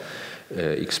you are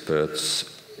experts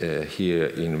here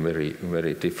in very,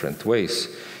 very different ways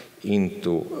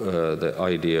into the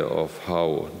idea of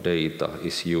how data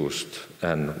is used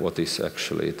and what is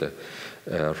actually the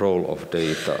role of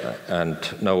data. And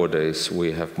nowadays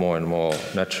we have more and more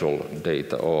natural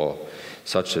data, or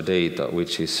such a data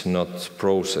which is not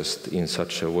processed in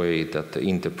such a way that the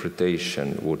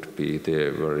interpretation would be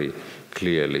there very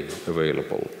clearly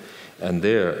available. And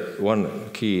there, one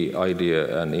key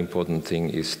idea and important thing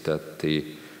is that the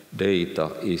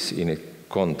data is in a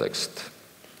context,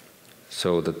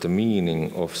 so that the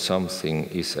meaning of something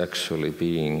is actually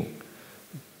being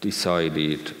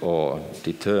decided or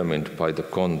determined by the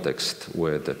context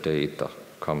where the data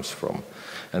comes from.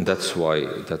 And that's why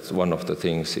one of the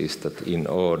things is that in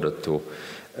order to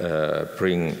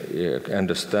bring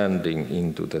understanding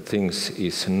into the things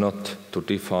is not to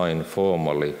define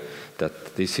formally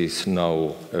that this is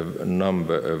now a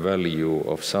number, a value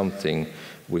of something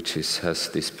which has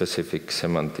this specific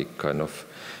semantic kind of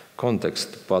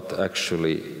context, but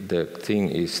actually the thing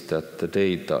is that the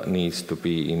data needs to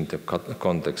be in the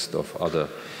context of other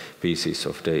pieces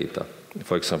of data.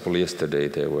 For example, yesterday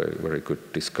there were very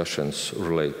good discussions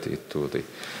related to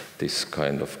this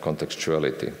kind of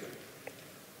contextuality.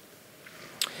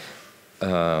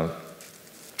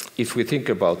 If we think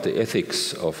about the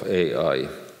ethics of AI,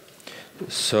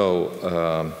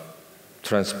 so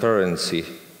transparency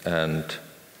and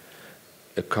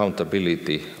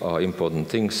accountability are important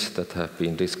things that have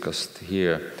been discussed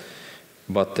here.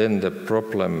 But then the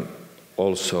problem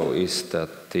also is that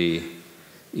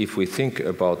if we think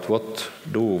about what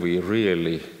do we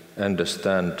really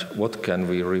understand, what can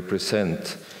we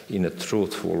represent in a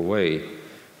truthful way,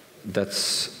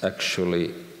 that's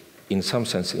actually in some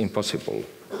sense impossible.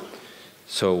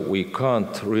 So we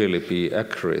can't really be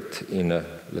accurate in a,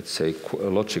 let's say,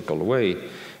 logical way,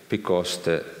 because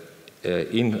the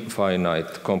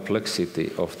infinite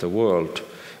complexity of the world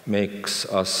makes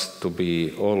us to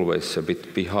be always a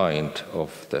bit behind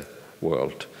of the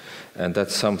world. And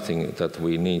that's something that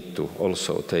we need to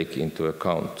also take into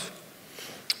account.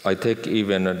 I take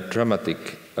even a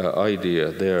dramatic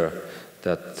idea there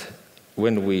that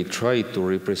when we try to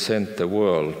represent the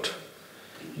world,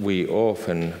 we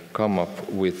often come up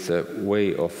with a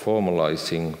way of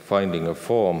formalizing, finding a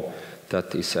form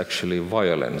that is actually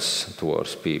violence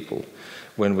towards people.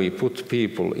 When we put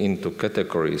people into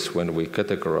categories, when we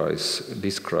categorize,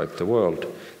 describe the world,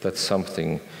 that's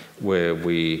something where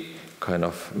we kind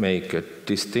of make a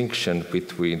distinction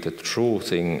between the true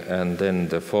thing and then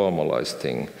the formalized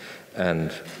thing.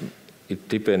 And it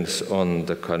depends on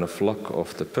the kind of luck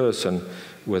of the person,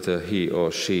 whether he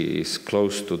or she is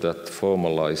close to that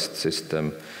formalized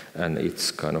system and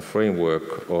its kind of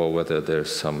framework, or whether there's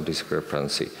some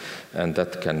discrepancy. And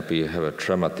that can have a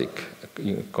dramatic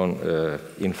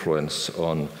influence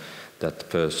on that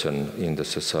person in the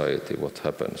society, what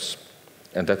happens.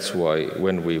 And that's why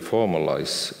when we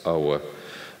formalize our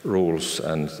rules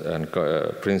and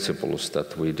principles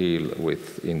that we deal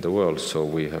with in the world, so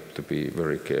we have to be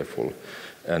very careful.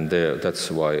 And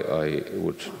that's why I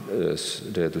would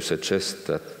dare to suggest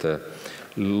that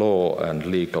law and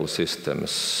legal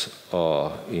systems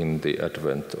are in the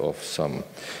advent of some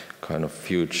kind of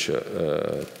future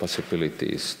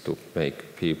possibilities to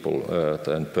make people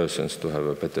and persons to have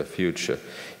a better future,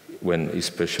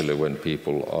 especially when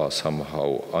people are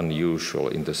somehow unusual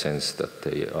in the sense that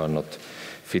they are not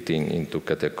fitting into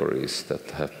categories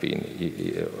that have been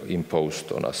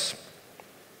imposed on us.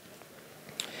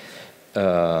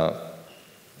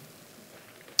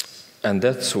 And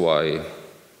that's why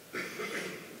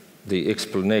the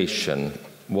explanation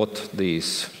what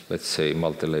these, let's say,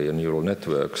 multi-layer neural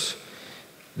networks,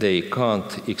 they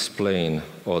can't explain,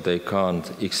 or they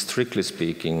can't, strictly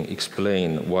speaking,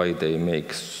 explain why they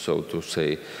make, so to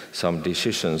say, some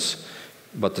decisions.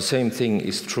 But the same thing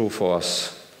is true for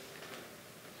us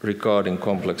regarding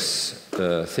complex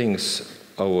things.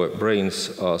 Our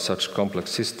brains are such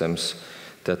complex systems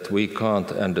that we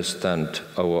can't understand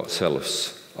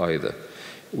ourselves either.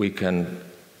 We can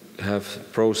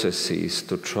have processes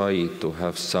to try to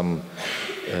have some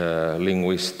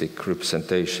linguistic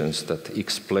representations that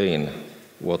explain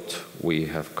what we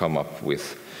have come up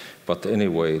with. But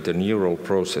anyway, the neural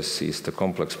processes, the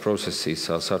complex processes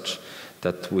are such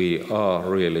that we are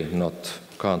really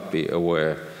can't be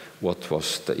aware what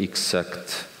was the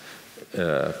exact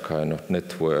kind of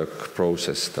network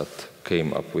process that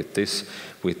came up with this,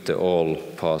 with the all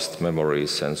past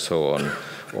memories and so on,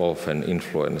 often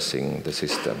influencing the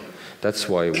system. That's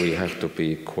why we have to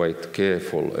be quite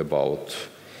careful about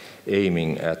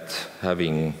aiming at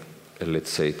having,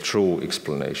 let's say, true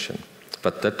explanation.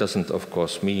 But that doesn't, of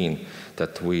course, mean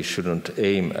that we shouldn't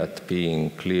aim at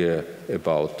being clear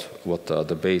about what are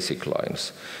the basic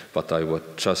lines. But I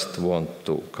would just want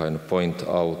to kind of point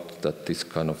out that this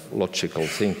kind of logical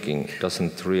thinking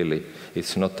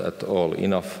it's not at all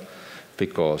enough,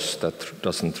 because that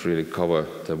doesn't really cover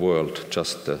the world,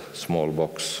 just a small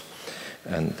box.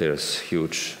 And there's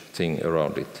huge thing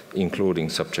around it, including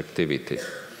subjectivity,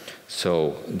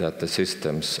 so that the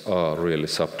systems are really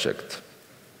subjective.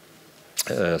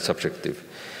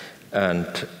 And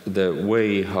the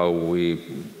way how we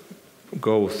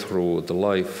go through the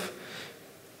life,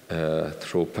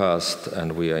 through past,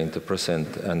 and we are in the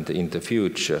present and in the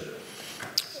future,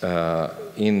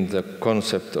 in the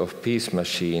concept of peace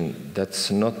machine,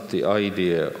 that's not the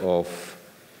idea of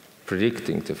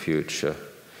predicting the future.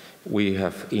 We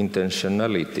have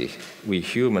intentionality. We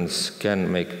humans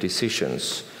can make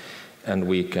decisions, and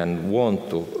we can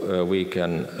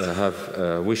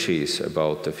have wishes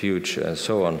about the future and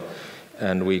so on,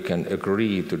 and we can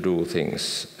agree to do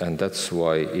things. And that's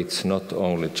why it's not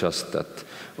only just that,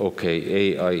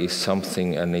 okay, AI is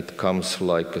something and it comes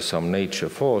like some nature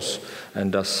force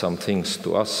and does some things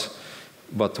to us,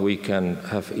 but we can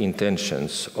have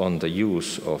intentions on the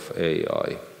use of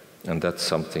AI. And that's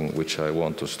something which I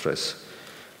want to stress.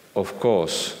 Of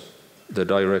course, the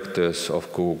directors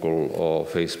of Google or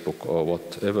Facebook or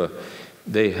whatever,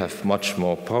 they have much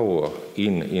more power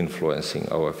in influencing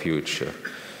our future.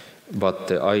 But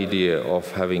the idea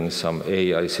of having some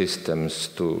AI systems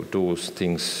to do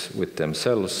things with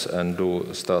themselves and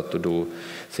start to do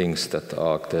things that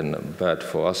are then bad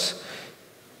for us,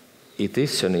 it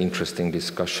is an interesting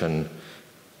discussion.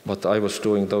 But I was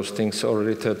doing those things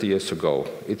already 30 years ago.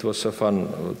 It was a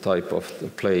fun type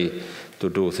of play to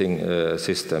do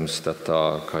systems that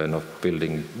are kind of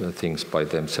building things by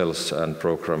themselves and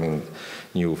programming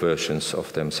new versions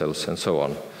of themselves and so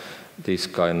on. These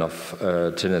kind of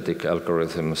genetic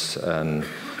algorithms and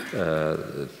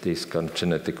this kind of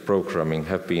genetic programming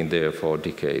have been there for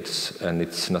decades, and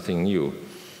it's nothing new.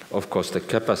 Of course, the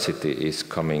capacity is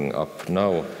coming up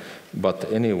now.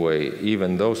 But anyway,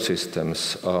 even those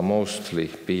systems are mostly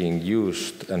being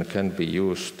used and can be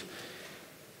used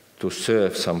to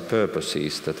serve some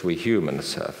purposes that we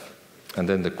humans have. And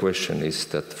then the question is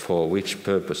that for which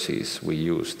purposes we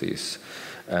use these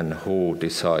and who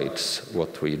decides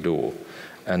what we do.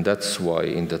 And that's why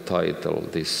in the title,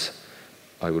 this,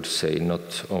 I would say,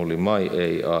 not only my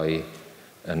AI,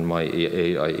 And my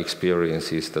AI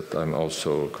experiences that I'm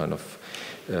also kind of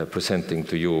presenting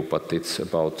to you, but it's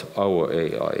about our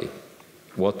AI.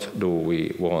 What do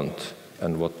we want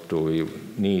and what do we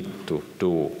need to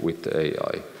do with the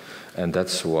AI? And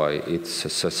that's why it's a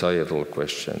societal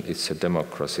question, it's a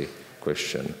democracy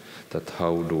question, that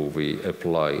how do we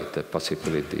apply the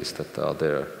possibilities that are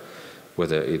there,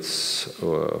 whether it's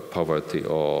poverty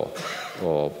or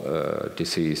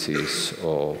diseases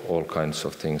or all kinds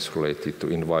of things related to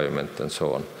environment and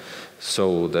so on.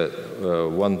 So the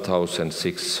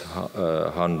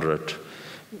 $1,600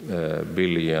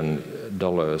 billion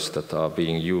that are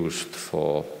being used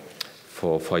for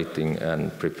fighting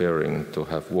and preparing to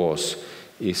have wars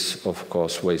is of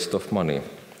course waste of money,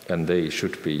 and they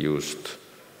should be used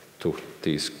to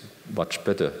these much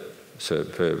better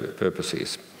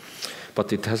purposes.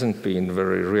 But it hasn't been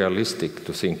very realistic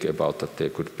to think about that there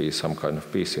could be some kind of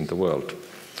peace in the world.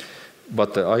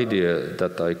 But the idea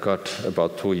that I got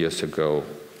about 2 years ago,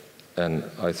 and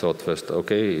I thought first,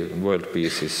 okay, world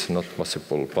peace is not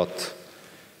possible, but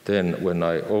then when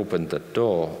I opened the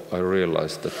door, I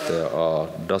realized that there are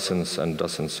dozens and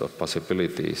dozens of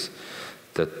possibilities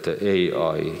that the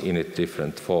AI in its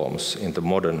different forms, in the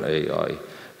modern AI,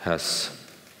 has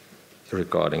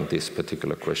regarding this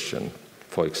particular question.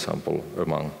 For example,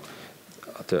 among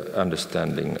the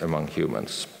understanding among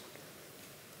humans.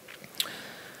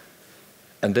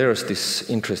 And there is this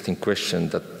interesting question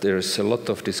that there is a lot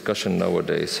of discussion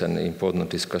nowadays, and important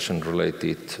discussion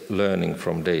related learning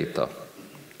from data.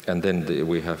 And then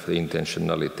we have the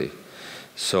intentionality.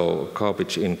 So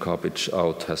garbage in, garbage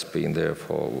out has been there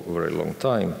for a very long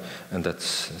time, and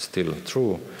that's still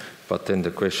true. But then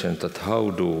the question that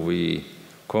how do we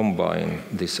combine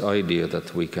this idea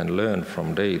that we can learn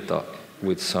from data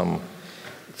with some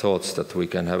thoughts that we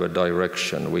can have a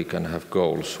direction, we can have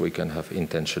goals, we can have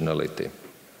intentionality.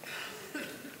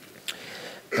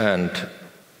 And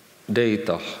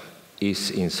data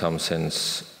is in some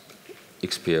sense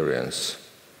experience.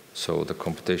 So the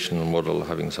computational model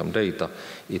having some data,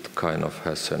 it kind of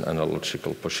has an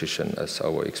analogical position as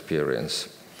our experience.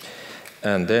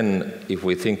 And then if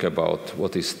we think about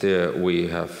what is there, we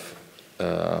have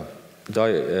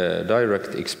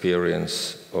direct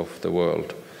experience of the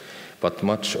world, but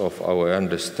much of our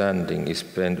understanding is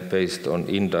based on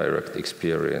indirect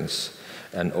experience,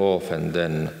 and often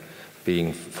then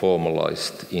being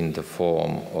formalized in the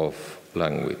form of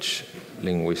language,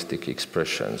 linguistic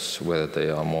expressions, whether they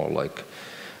are more like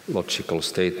logical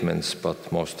statements,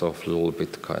 but most of a little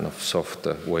bit kind of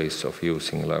softer ways of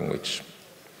using language.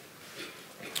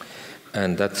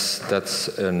 And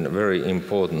that's a very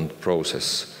important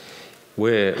process,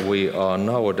 where we are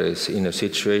nowadays in a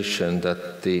situation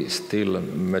that the still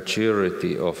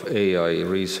maturity of AI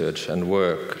research and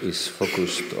work is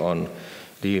focused on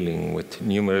dealing with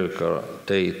numerical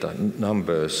data,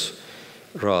 numbers,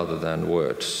 rather than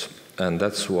words. And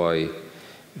that's why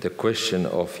the question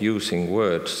of using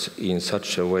words in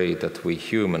such a way that we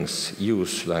humans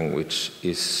use language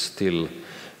is still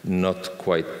not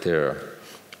quite there.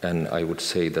 And I would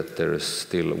say that there is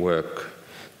still work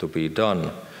to be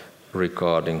done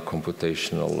regarding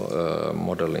computational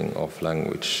modeling of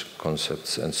language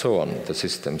concepts and so on, the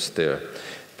systems there.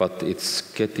 But it's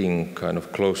getting kind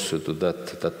of closer to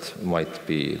that might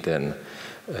be then,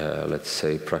 let's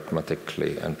say,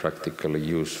 pragmatically and practically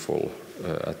useful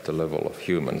at the level of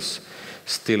humans.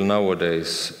 Still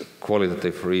nowadays,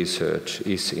 qualitative research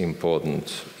is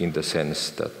important in the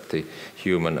sense that the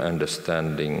human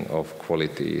understanding of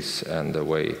qualities and the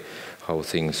way how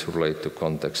things relate to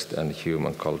context and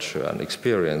human culture and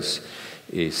experience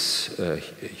is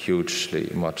hugely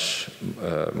much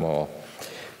more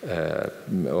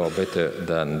or better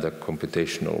than the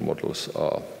computational models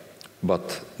are.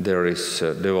 But there is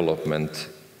development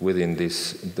within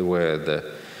this where the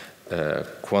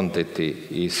quantity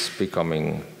is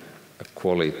becoming a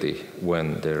quality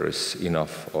when there is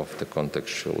enough of the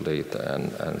contextual data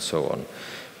and so on,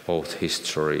 both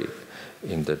history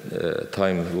in the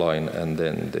timeline and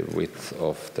then the width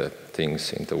of the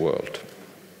things in the world.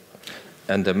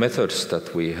 And the methods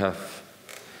that we have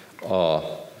are,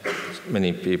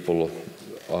 many people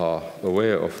are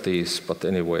aware of these, but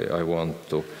anyway I want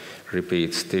to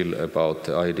repeat still about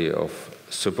the idea of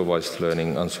supervised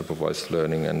learning, unsupervised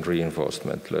learning, and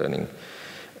reinforcement learning,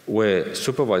 where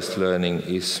supervised learning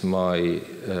is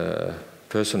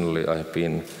personally I have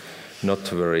been not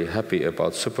very happy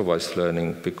about supervised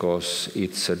learning because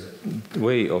it's a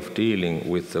way of dealing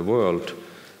with the world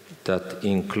that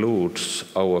includes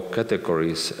our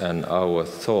categories and our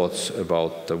thoughts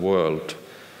about the world,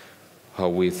 how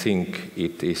we think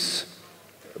it is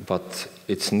but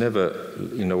it's never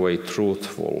in a way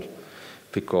truthful,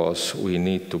 because we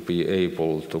need to be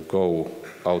able to go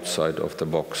outside of the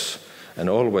box. And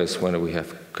always when we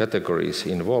have categories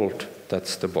involved,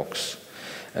 that's the box.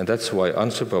 And that's why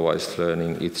unsupervised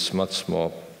learning, it's much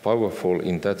more powerful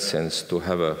in that sense to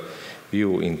have a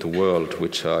view into the world,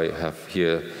 which I have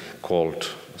here called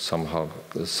somehow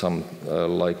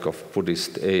like of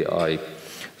Buddhist AI,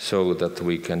 so that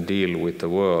we can deal with the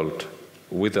world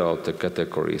without the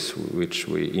categories which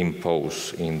we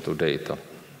impose into data.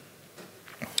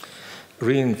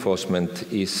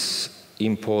 Reinforcement is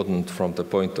important from the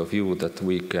point of view that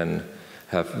we can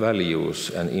have values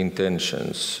and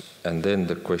intentions, and then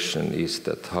the question is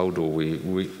that how do we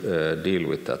deal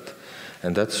with that?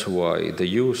 And that's why the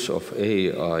use of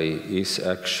AI is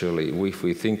actually, if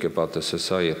we think about the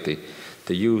society,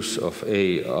 the use of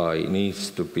AI needs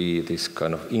to be this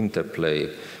kind of interplay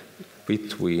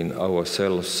between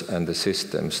ourselves and the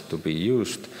systems to be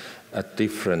used at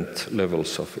different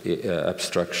levels of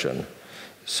abstraction,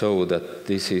 so that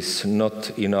this is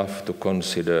not enough to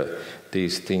consider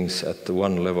these things at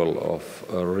one level of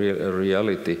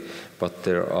reality, but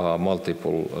there are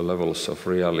multiple levels of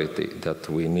reality that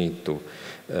we need to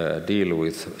deal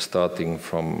with, starting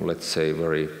from, let's say,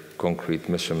 very concrete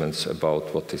measurements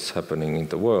about what is happening in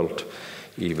the world,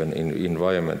 even in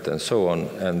environment and so on,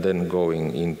 and then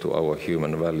going into our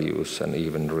human values and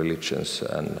even religions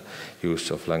and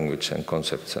use of language and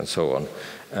concepts and so on.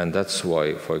 And that's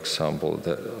why, for example,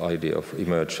 the idea of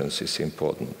emergence is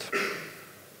important.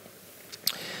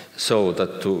 So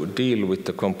that to deal with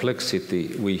the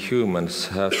complexity, we humans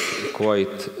have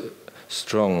quite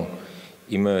strong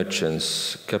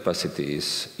emergence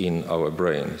capacities in our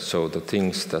brain. So the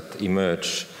things that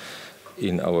emerge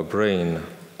in our brain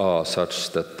are such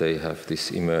that they have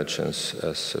this emergence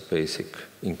as a basic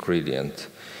ingredient,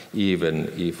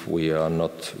 even if we are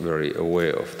not very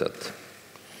aware of that.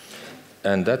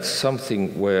 And that's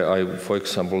something where for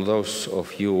example, those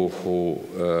of you who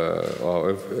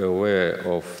are aware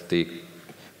of the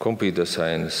computer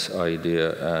science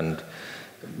idea and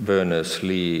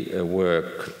Berners-Lee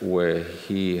work, where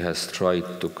he has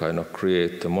tried to kind of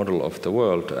create a model of the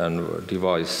world and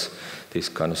devise this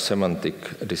kind of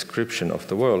semantic description of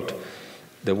the world,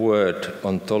 the word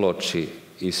ontology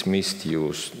is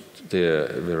misused there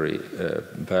very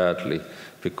badly,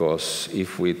 because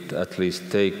if we at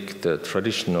least take the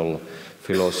traditional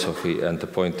philosophy and the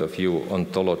point of view,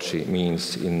 ontology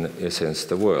means in essence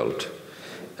the world.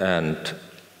 And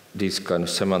these kind of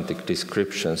semantic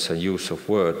descriptions and use of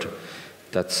word,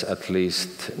 that's at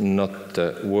least not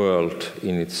the world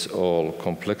in its all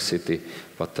complexity,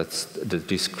 but that's the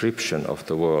description of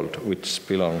the world, which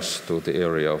belongs to the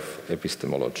area of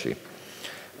epistemology.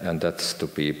 And that's to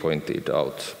be pointed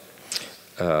out.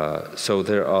 So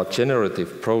there are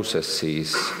generative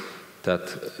processes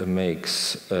that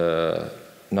makes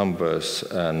numbers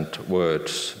and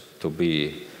words to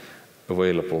be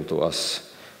available to us.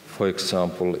 For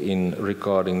example,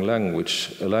 regarding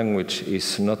language, a language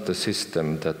is not a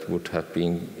system that would have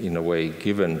been in a way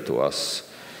given to us,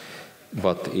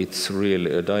 but it's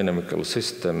really a dynamical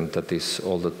system that is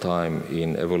all the time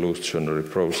in evolutionary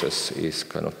process is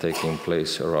kind of taking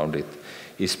place around it,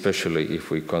 especially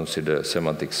if we consider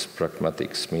semantics,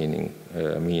 pragmatics,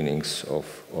 meanings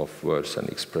of words and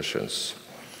expressions.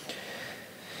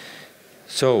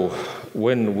 So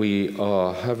when we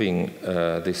are having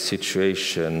this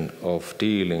situation of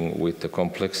dealing with the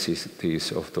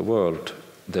complexities of the world,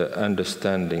 the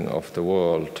understanding of the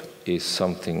world is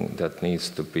something that needs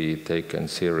to be taken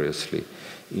seriously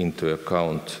into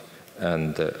account,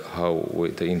 and how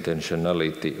the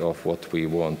intentionality of what we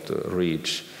want to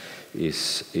reach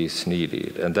is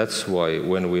needed. And that's why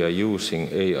when we are using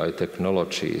AI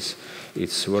technologies,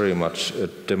 it's very much a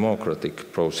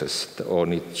democratic process,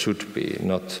 or it should be,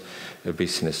 not a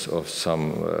business of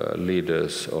some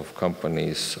leaders of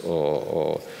companies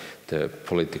or the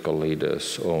political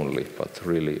leaders only, but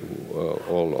really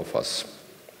all of us.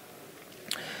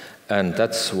 And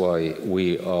that's why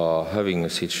we are having a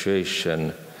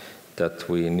situation that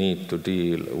we need to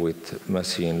deal with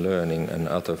machine learning and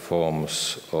other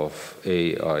forms of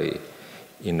AI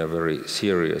in a very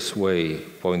serious way,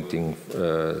 pointing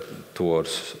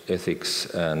towards ethics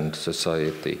and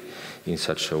society in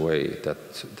such a way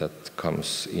that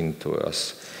comes into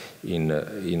us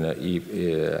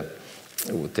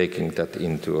taking that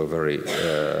into a very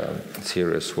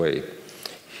serious way.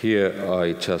 Here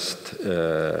I just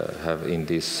have in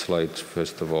this slide,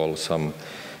 first of all, some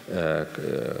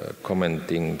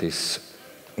commenting this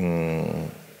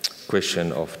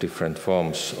question of different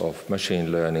forms of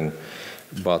machine learning,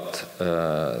 but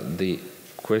the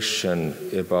question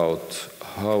about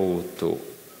how to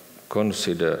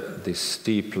consider this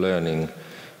deep learning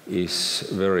is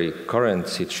very current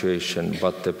situation,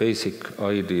 but the basic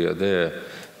idea there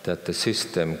that the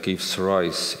system gives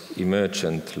rise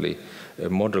emergently a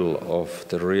model of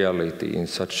the reality in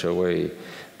such a way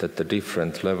that the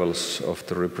different levels of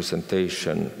the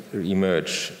representation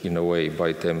emerge in a way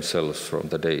by themselves from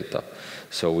the data.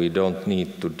 So we don't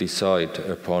need to decide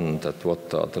upon that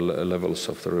what are the levels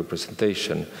of the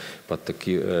representation, but the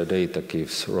data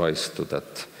gives rise to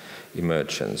that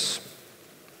emergence.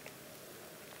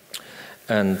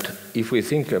 And if we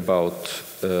think about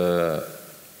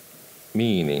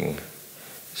meaning,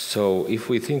 so if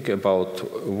we think about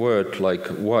a word like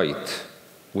white,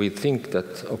 we think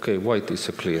that, okay, white is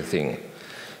a clear thing.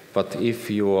 But if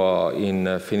you are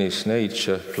in Finnish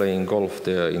nature playing golf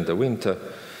there in the winter,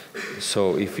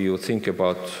 so if you think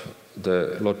about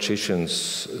the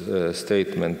logician's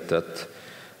statement that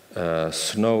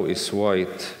snow is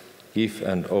white if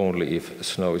and only if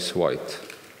snow is white.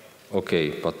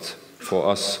 Okay, but for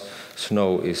us,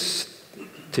 snow is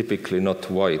typically not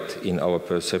white in our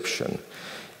perception.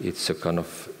 It's a kind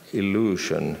of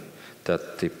illusion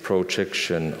that the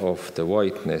projection of the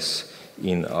whiteness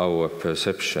in our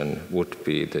perception would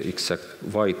be the exact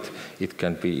white. It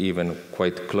can be even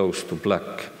quite close to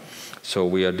black. So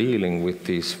we are dealing with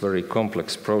these very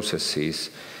complex processes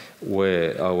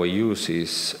where our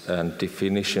uses and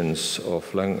definitions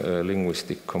of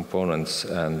linguistic components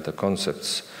and the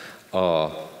concepts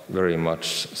are very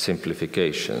much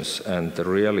simplifications, and the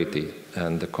reality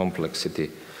and the complexity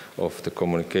of the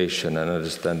communication and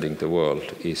understanding the world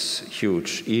is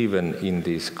huge, even in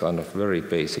these kind of very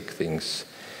basic things.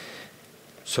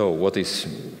 So what is,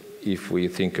 if we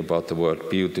think about the word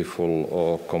beautiful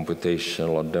or computational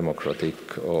or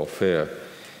democratic or fair,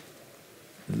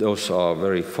 those are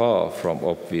very far from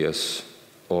obvious,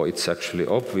 or it's actually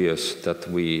obvious that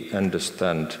we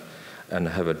understand and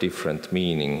have a different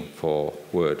meaning for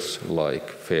words like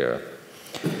fair.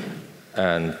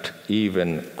 And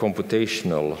even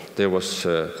computational, there was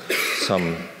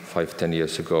some 5-10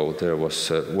 years ago, there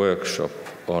was a workshop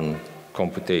on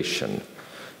computation.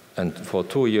 And for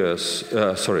 2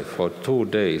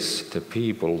 days, the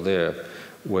people there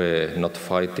were not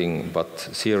fighting, but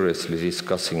seriously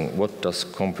discussing what does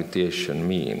computation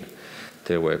mean.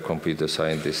 There were computer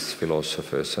scientists,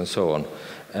 philosophers, and so on.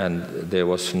 And there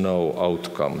was no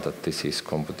outcome that this is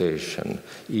computation.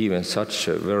 Even such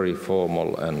a very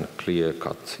formal and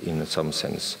clear-cut, in some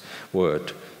sense,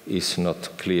 word is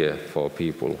not clear for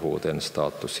people who then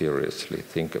start to seriously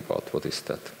think about what is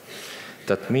that.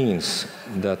 That means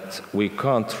that we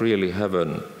can't really have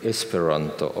an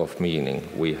Esperanto of meaning.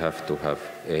 We have to have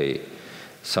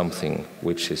something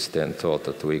which is then thought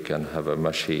that we can have a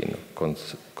machine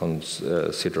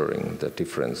considering the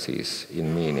differences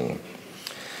in meaning.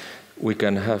 We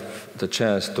can have the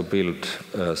chance to build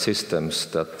systems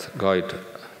that guide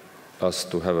us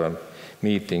to have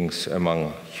meetings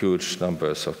among huge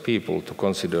numbers of people to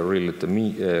consider really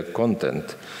the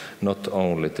content, not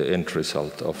only the end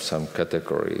result of some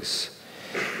categories.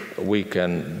 We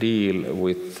can deal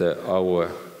with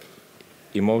our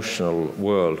emotional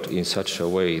world in such a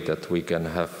way that we can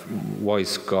have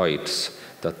wise guides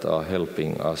that are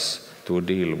helping us to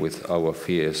deal with our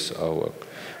fears, our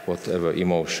whatever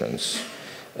emotions,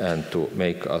 and to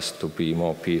make us to be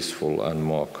more peaceful and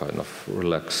more kind of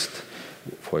relaxed,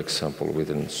 for example,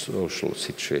 within social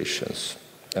situations.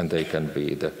 And they can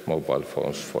be the mobile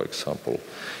phones, for example,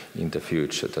 in the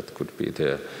future that could be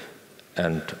there.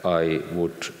 And I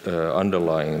would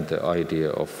underline the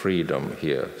idea of freedom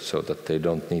here, so that they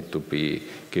don't need to be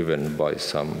given by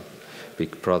some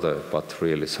big brother, but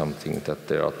really something that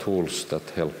there are tools that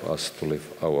help us to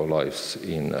live our lives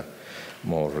in a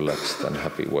more relaxed and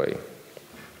happy way.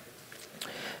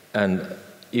 And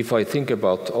if I think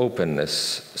about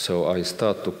openness, so I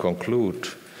start to conclude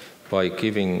by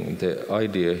giving the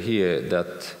idea here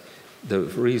that the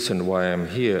reason why I'm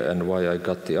here and why I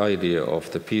got the idea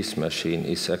of the peace machine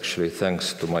is actually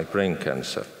thanks to my brain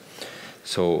cancer.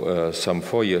 So some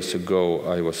 4 years ago,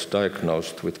 I was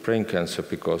diagnosed with brain cancer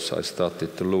because I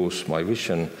started to lose my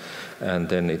vision, and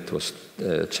then it was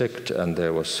checked, and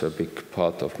there was a big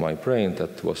part of my brain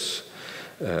that was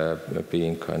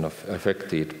being kind of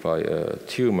affected by a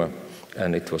tumor,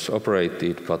 and it was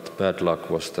operated, but bad luck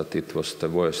was that it was the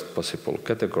worst possible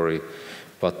category.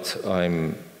 But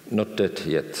I'm not dead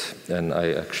yet, and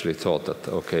I actually thought that,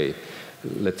 okay,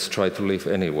 let's try to live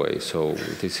anyway. So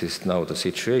this is now the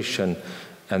situation,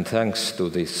 and thanks to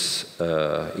this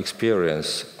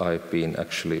experience, I've been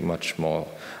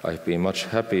much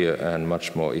happier and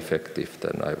much more effective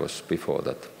than I was before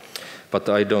that. But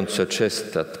I don't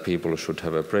suggest that people should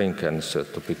have a brain cancer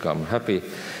to become happy.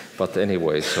 But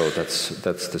anyway, so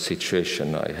that's the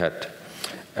situation I had.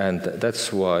 And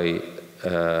that's why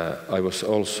I was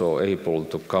also able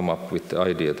to come up with the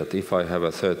idea that if I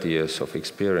have 30 years of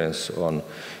experience on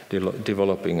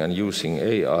developing and using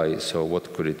AI, so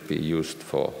what could it be used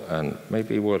for? And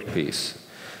maybe world peace.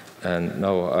 And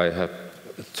now I have,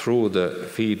 through the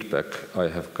feedback I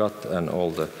have got and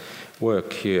all the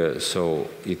work here, so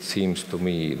it seems to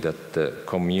me that the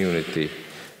community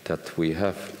that we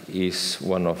have is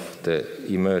one of the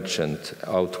emergent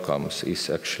outcomes is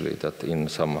actually that in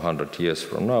some 100 years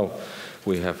from now,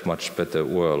 we have much better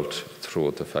world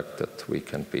through the fact that we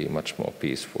can be much more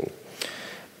peaceful.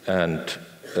 And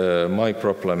my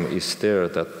problem is there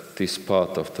that this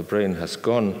part of the brain has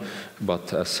gone,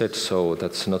 but as said, so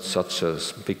that's not such a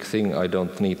big thing. I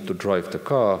don't need to drive the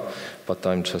car, but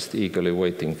I'm just eagerly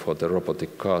waiting for the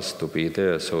robotic cars to be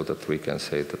there so that we can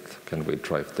say that can we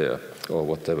drive there or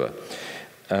whatever.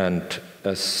 And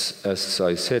as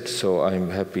I said, so I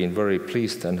have been very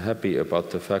pleased and happy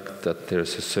about the fact that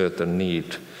there's a certain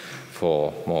need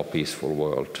for a more peaceful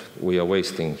world. We are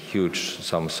wasting huge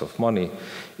sums of money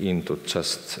into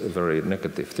just very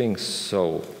negative things.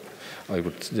 So I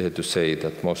would dare to say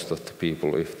that most of the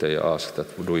people, if they ask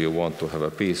that, do you want to have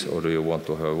a peace or do you want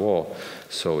to have a war?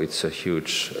 So it's a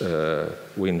huge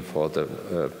win for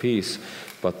the peace.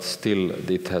 But still,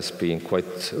 it has been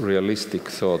quite realistic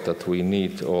thought that we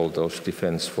need all those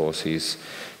defense forces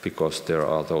because there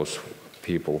are those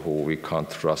people who we can't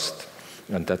trust.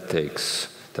 And that takes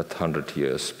that 100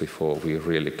 years before we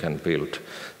really can build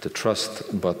the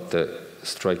trust. But the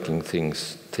striking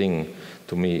thing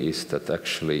to me is that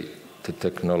actually the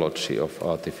technology of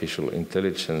artificial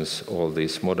intelligence, all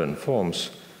these modern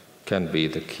forms, can be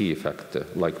the key factor,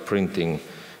 like printing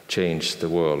changed the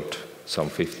world some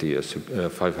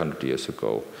 500 years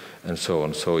ago, and so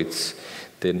on. So it's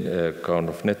then kind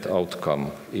of net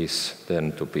outcome is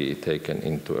then to be taken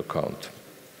into account.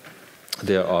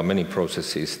 There are many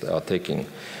processes that are taking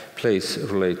place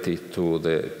related to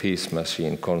the peace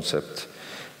machine concept.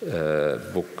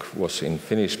 Book was in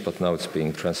Finnish, but now it's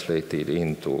being translated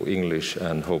into English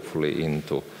and hopefully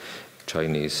into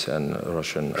Chinese and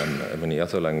Russian and many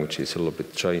other languages. A little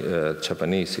bit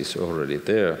Japanese is already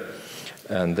there.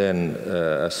 And then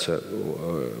as a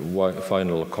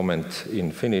final comment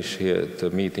in Finnish here, the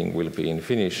meeting will be in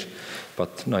Finnish,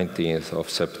 but 19th of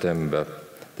September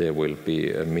there will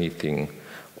be a meeting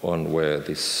on where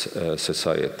this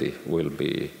society will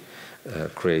be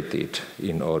created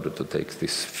in order to take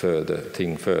this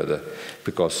further,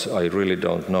 because I really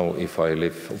don't know if I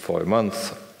live for a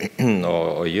month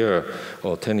or a year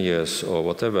or 10 years or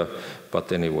whatever.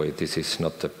 But anyway, this is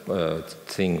not a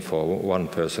thing for one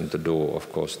person to do.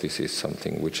 Of course, this is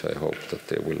something which I hope that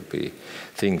there will be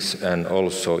things and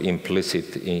also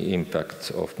implicit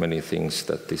impact of many things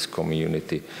that this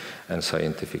community and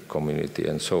scientific community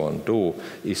and so on do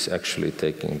is actually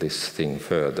taking this thing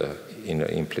further in an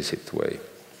implicit way.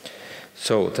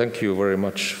 So thank you very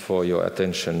much for your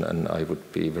attention, and I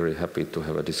would be very happy to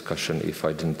have a discussion if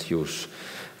I didn't use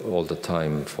all the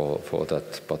time for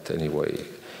that. But anyway,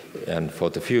 and for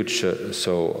the future,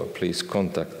 so please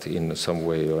contact in some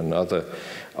way or another.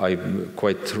 I'm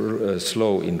quite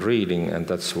slow in reading, and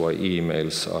that's why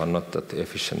emails are not that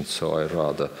efficient, so I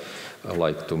rather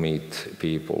like to meet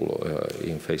people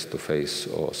in face-to-face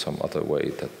or some other way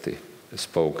that the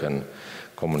spoken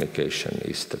communication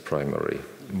is the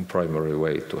primary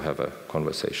way to have a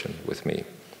conversation with me.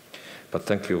 But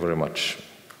thank you very much.